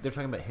 I think they're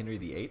talking about Henry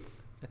VIII,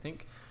 I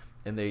think.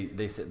 And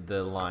they said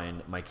the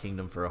line, "My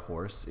kingdom for a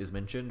horse," is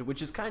mentioned,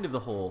 which is kind of the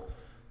whole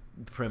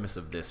premise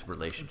of this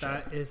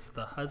relationship. That is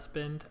the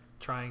husband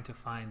trying to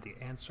find the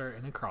answer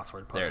in a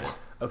crossword puzzle. There it is.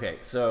 Okay,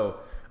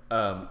 so,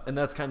 and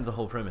that's kind of the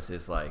whole premise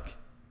is like,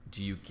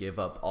 do you give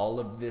up all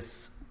of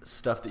this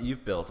stuff that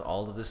you've built,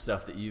 all of this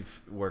stuff that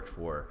you've worked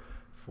for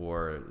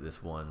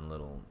this one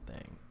little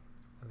thing?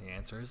 And the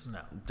answer is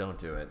no. Don't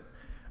do it.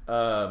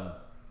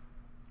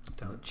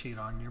 Don't cheat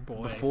on your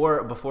boy.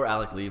 Before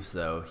Alec leaves,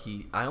 though,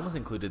 I almost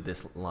included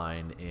this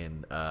line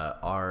in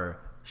our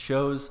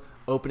show's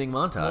opening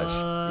montage.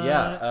 What?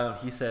 Yeah,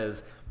 he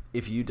says,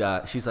 "If you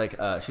die," she's like,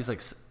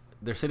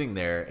 they're sitting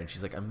there, and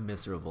she's like, "I'm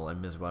miserable. I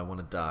want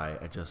to die.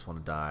 I just want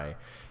to die."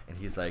 And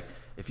he's like,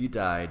 "If you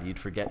died, you'd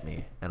forget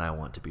me, and I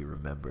want to be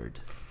remembered."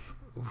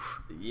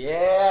 Oof.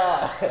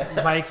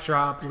 Yeah. Mic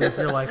drop. Live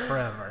your life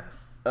forever.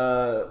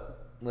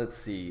 Let's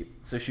see.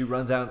 So she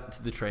runs out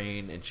to the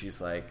train, and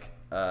she's like,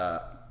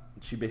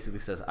 she basically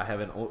says, "I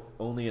have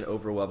only an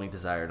overwhelming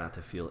desire not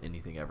to feel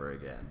anything ever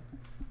again."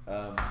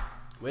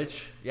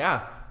 Which,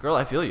 yeah, girl,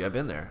 I feel you. I've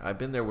been there. I've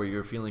been there where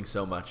you're feeling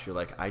so much. You're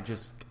like,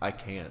 I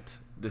can't.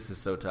 This is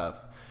so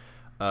tough.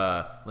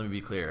 Let me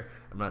be clear.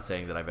 I'm not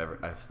saying that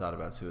I've thought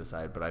about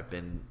suicide, but I've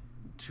been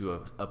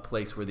to a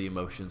place where the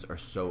emotions are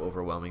so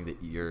overwhelming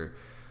that your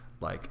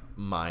like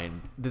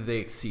mind, that they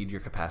exceed your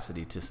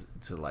capacity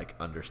to like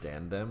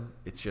understand them.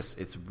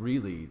 It's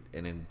really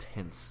an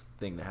intense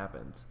thing that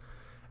happens.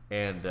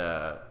 And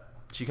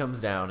she comes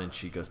down and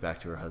she goes back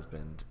to her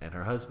husband, and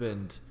her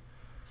husband,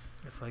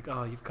 it's like,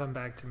 "Oh, you've come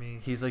back to me."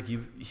 He was like,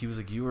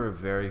 "You were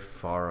very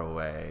far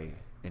away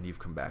and you've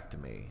come back to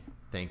me.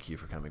 Thank you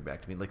for coming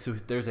back to me." Like, so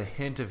there's a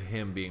hint of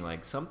him being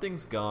like,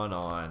 something's gone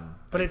on.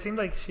 But it seemed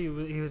like he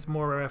was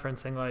more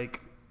referencing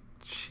like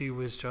she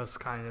was just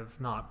kind of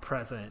not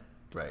present,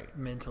 right,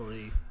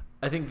 mentally.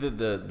 I think that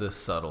the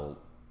subtle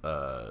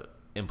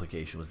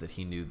implication was that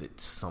he knew that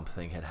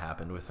something had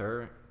happened with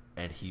her,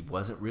 and he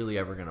wasn't really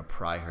ever going to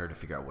pry her to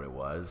figure out what it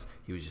was.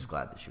 He was just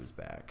glad that she was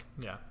back.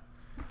 Yeah.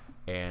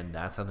 And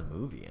that's how the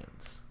movie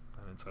ends.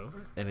 And it's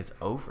over.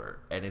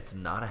 And it's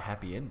not a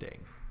happy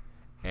ending.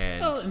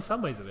 And well, in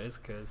some ways it is,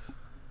 because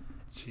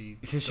she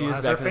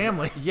has her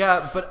family.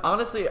 Yeah, but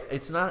honestly,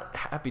 it's not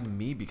happy to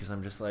me, because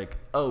I'm just like,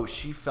 oh,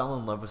 she fell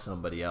in love with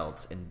somebody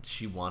else, and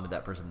she wanted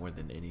that person more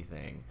than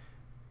anything,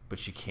 but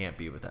she can't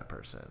be with that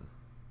person.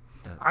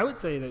 I would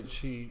say that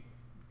she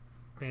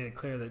made it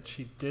clear that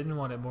she didn't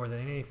want it more than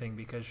anything,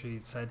 because she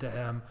said to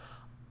him,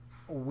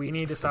 "We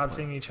need to stop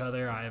seeing each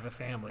other. I have a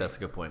family." That's a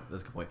good point.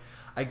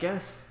 I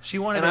guess she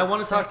wanted. And I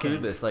want to talk through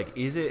this. Like,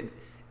 is it?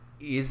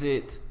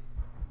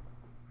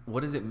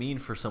 What does it mean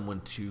for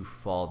someone to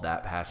fall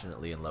that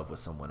passionately in love with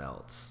someone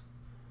else?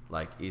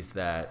 Like, is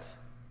that?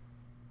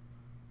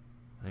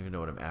 I don't even know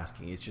what I'm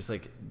asking. It's just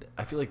like,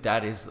 I feel like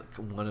that is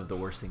one of the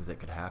worst things that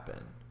could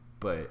happen.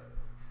 But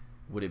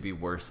would it be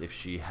worse if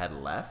she had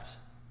left?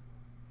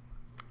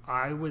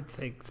 I would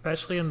think,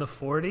 especially in the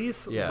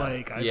 40s. Yeah.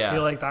 Like, I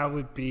feel like that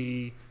would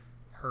be,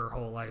 her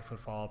whole life would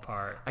fall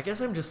apart. I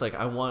guess I'm just like,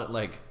 I want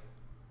like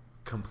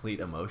complete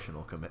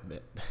emotional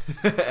commitment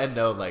and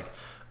no like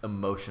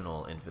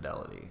emotional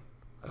infidelity.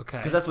 Okay.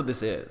 Because that's what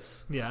this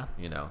is. Yeah.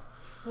 You know?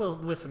 Well,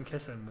 with some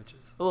kissing, which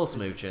is a little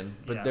smooching,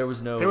 but there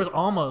was no. There was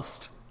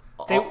almost.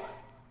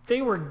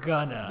 They were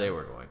gonna. They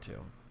were going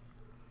to.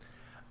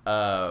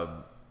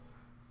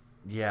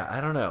 Yeah,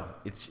 I don't know.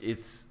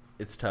 It's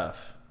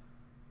tough.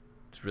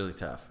 It's really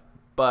tough.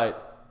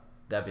 But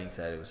that being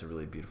said, it was a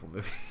really beautiful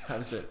movie. I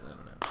don't know.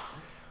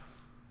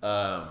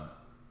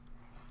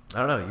 I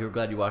don't know. You were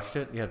glad you watched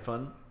it? You had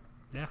fun?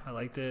 Yeah, I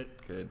liked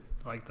it. Good.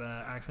 I liked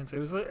the accents. It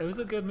was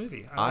a good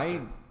movie.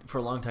 I for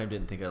a long time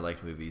didn't think I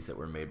liked movies that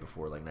were made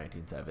before like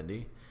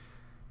 1970.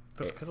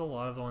 Just because a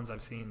lot of the ones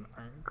I've seen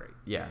aren't great.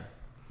 Yeah.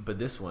 But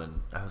this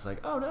one, I was like,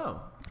 oh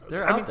no,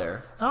 they're out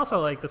there.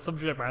 Also, like, the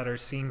subject matter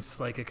seems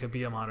like it could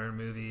be a modern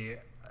movie.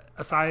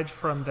 Aside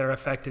from their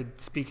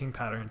affected speaking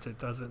patterns, it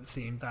doesn't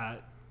seem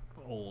that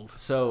old.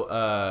 So,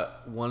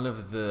 one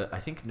of I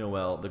think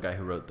Noel, the guy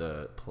who wrote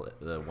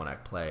the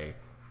one-act play,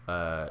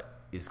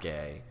 is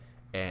gay,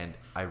 and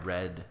I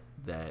read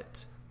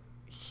that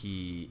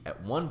he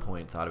at one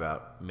point thought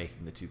about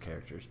making the two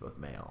characters both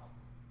male.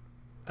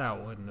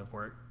 That wouldn't have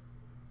worked.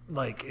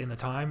 Like, in the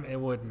time, it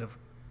wouldn't have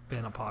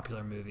been a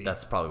popular movie.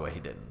 That's probably why he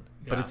didn't.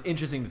 Yeah. But it's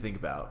interesting to think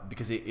about,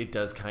 because it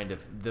does kind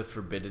of, the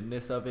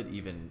forbiddenness of it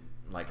even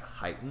like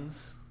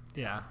heightens.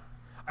 Yeah.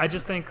 I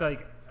just think,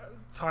 like,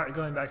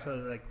 going back to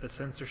like the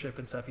censorship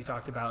and stuff you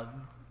talked about,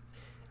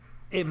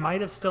 it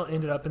might have still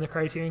ended up in the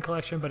Criterion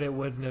Collection, but it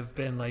wouldn't have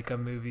been like a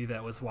movie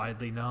that was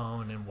widely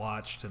known and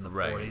watched in the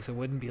 40s. It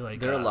wouldn't be like...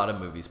 There are a lot of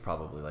movies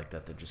probably like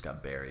that just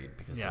got buried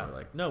because they were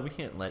like, no, we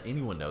can't let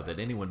anyone know that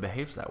anyone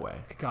behaves that way.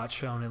 It got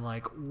shown in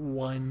like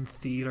one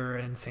theater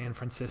in San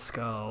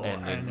Francisco.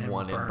 And then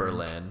one in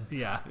Berlin.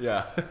 Yeah.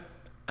 Yeah.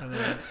 And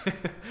then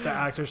the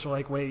actors were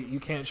like, wait, you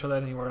can't show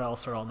that anywhere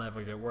else or I'll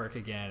never get work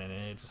again. And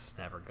it just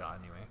never got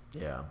anyway.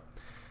 Yeah.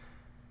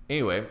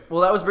 Anyway,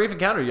 well, that was Brief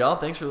Encounter, y'all.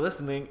 Thanks for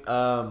listening.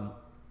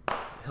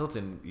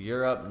 Hilton,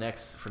 you're up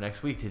next for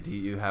next week. Did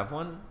you have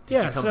one?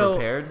 Did you come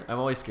prepared? I'm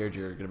always scared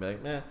you're going to be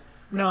like, nah.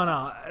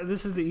 No.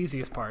 This is the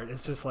easiest part.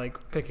 It's just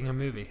like picking a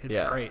movie.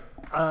 It's great.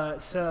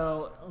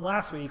 So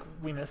last week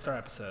we missed our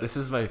episode. This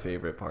is my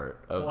favorite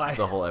part of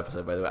the whole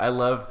episode, by the way. I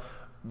love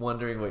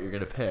wondering what you're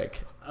going to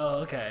pick.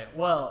 Oh, okay.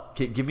 Well,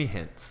 give me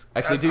hints.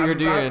 Actually, do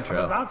your intro.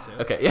 I'm about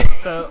to. Okay. Yeah.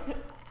 So,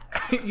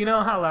 you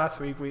know how last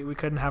week we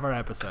couldn't have our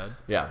episode?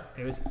 Yeah.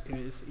 It was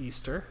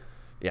Easter.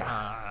 Yeah.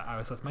 I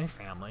was with my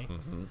family.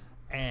 Mm-hmm.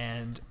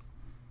 And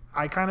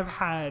I kind of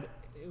had,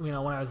 when I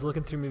was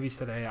looking through movies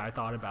today, I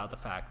thought about the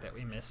fact that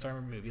we missed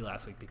our movie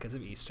last week because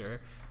of Easter.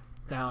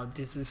 Now,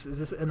 is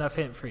this enough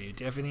hint for you?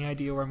 Do you have any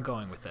idea where I'm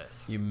going with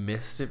this? You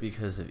missed it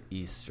because of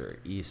Easter.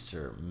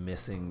 Easter,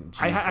 missing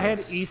Jesus. I had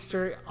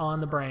Easter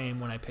on the brain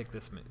when I picked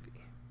this movie.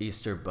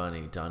 Easter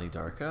Bunny, Donnie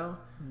Darko?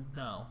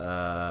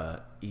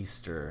 No.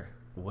 Easter,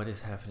 what is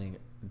happening?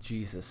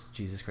 Jesus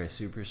Christ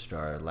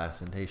Superstar, Last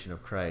Temptation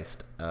of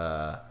Christ.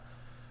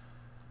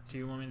 Do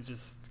you want me to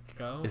just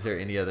go? Is there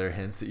any other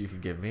hints that you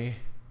could give me?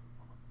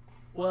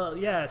 Well,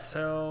 yeah,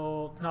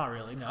 so not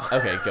really, no.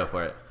 Okay, go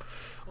for it.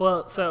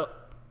 Well, so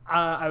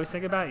I was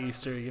thinking about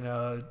Easter,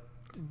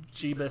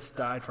 Jeebus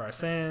died for our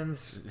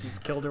sins, he's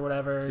killed or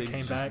whatever,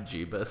 came back.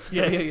 Jeebus?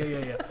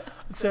 Yeah.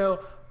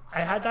 So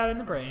I had that in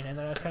the brain, and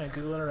then I was kind of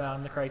Googling around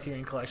in the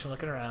Criterion Collection,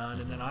 looking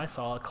around, and then I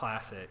saw a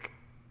classic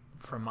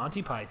from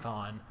Monty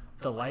Python,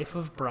 The Life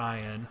of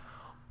Brian.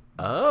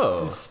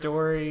 Oh. The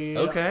story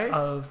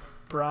of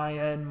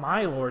Brian,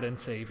 my Lord and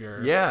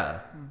Savior. Yeah.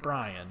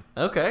 Brian.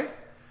 Okay.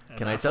 And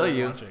can I tell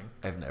you,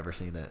 I've never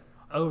seen it.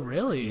 Oh,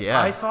 really? Yeah.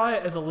 I saw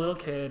it as a little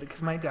kid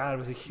because my dad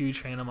was a huge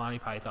fan of Monty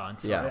Python.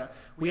 So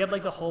we had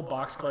like the whole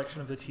box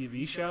collection of the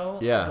TV show.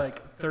 Yeah.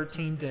 Like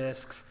 13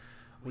 discs.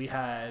 We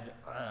had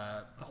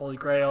Holy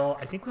Grail.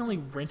 I think we only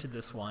rented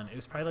this one. It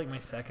was probably like my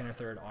second or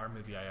third R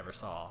movie I ever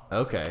saw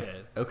as a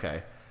kid.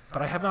 Okay.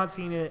 But I have not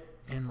seen it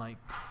in like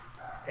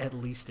at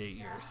least 8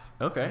 years.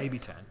 Okay. Maybe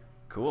 10.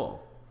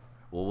 Cool.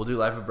 Well, we'll do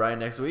Life of Brian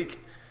next week.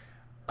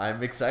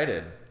 I'm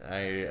excited. I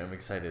am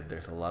excited.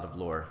 There's a lot of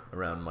lore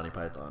around Monty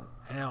Python.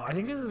 I know. I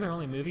think this is their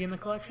only movie in the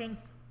collection.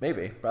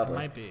 Maybe. Probably. It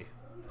might be.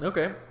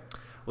 Okay.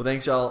 Well,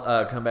 thanks,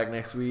 y'all. Come back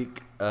next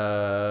week.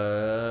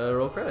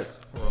 Roll credits.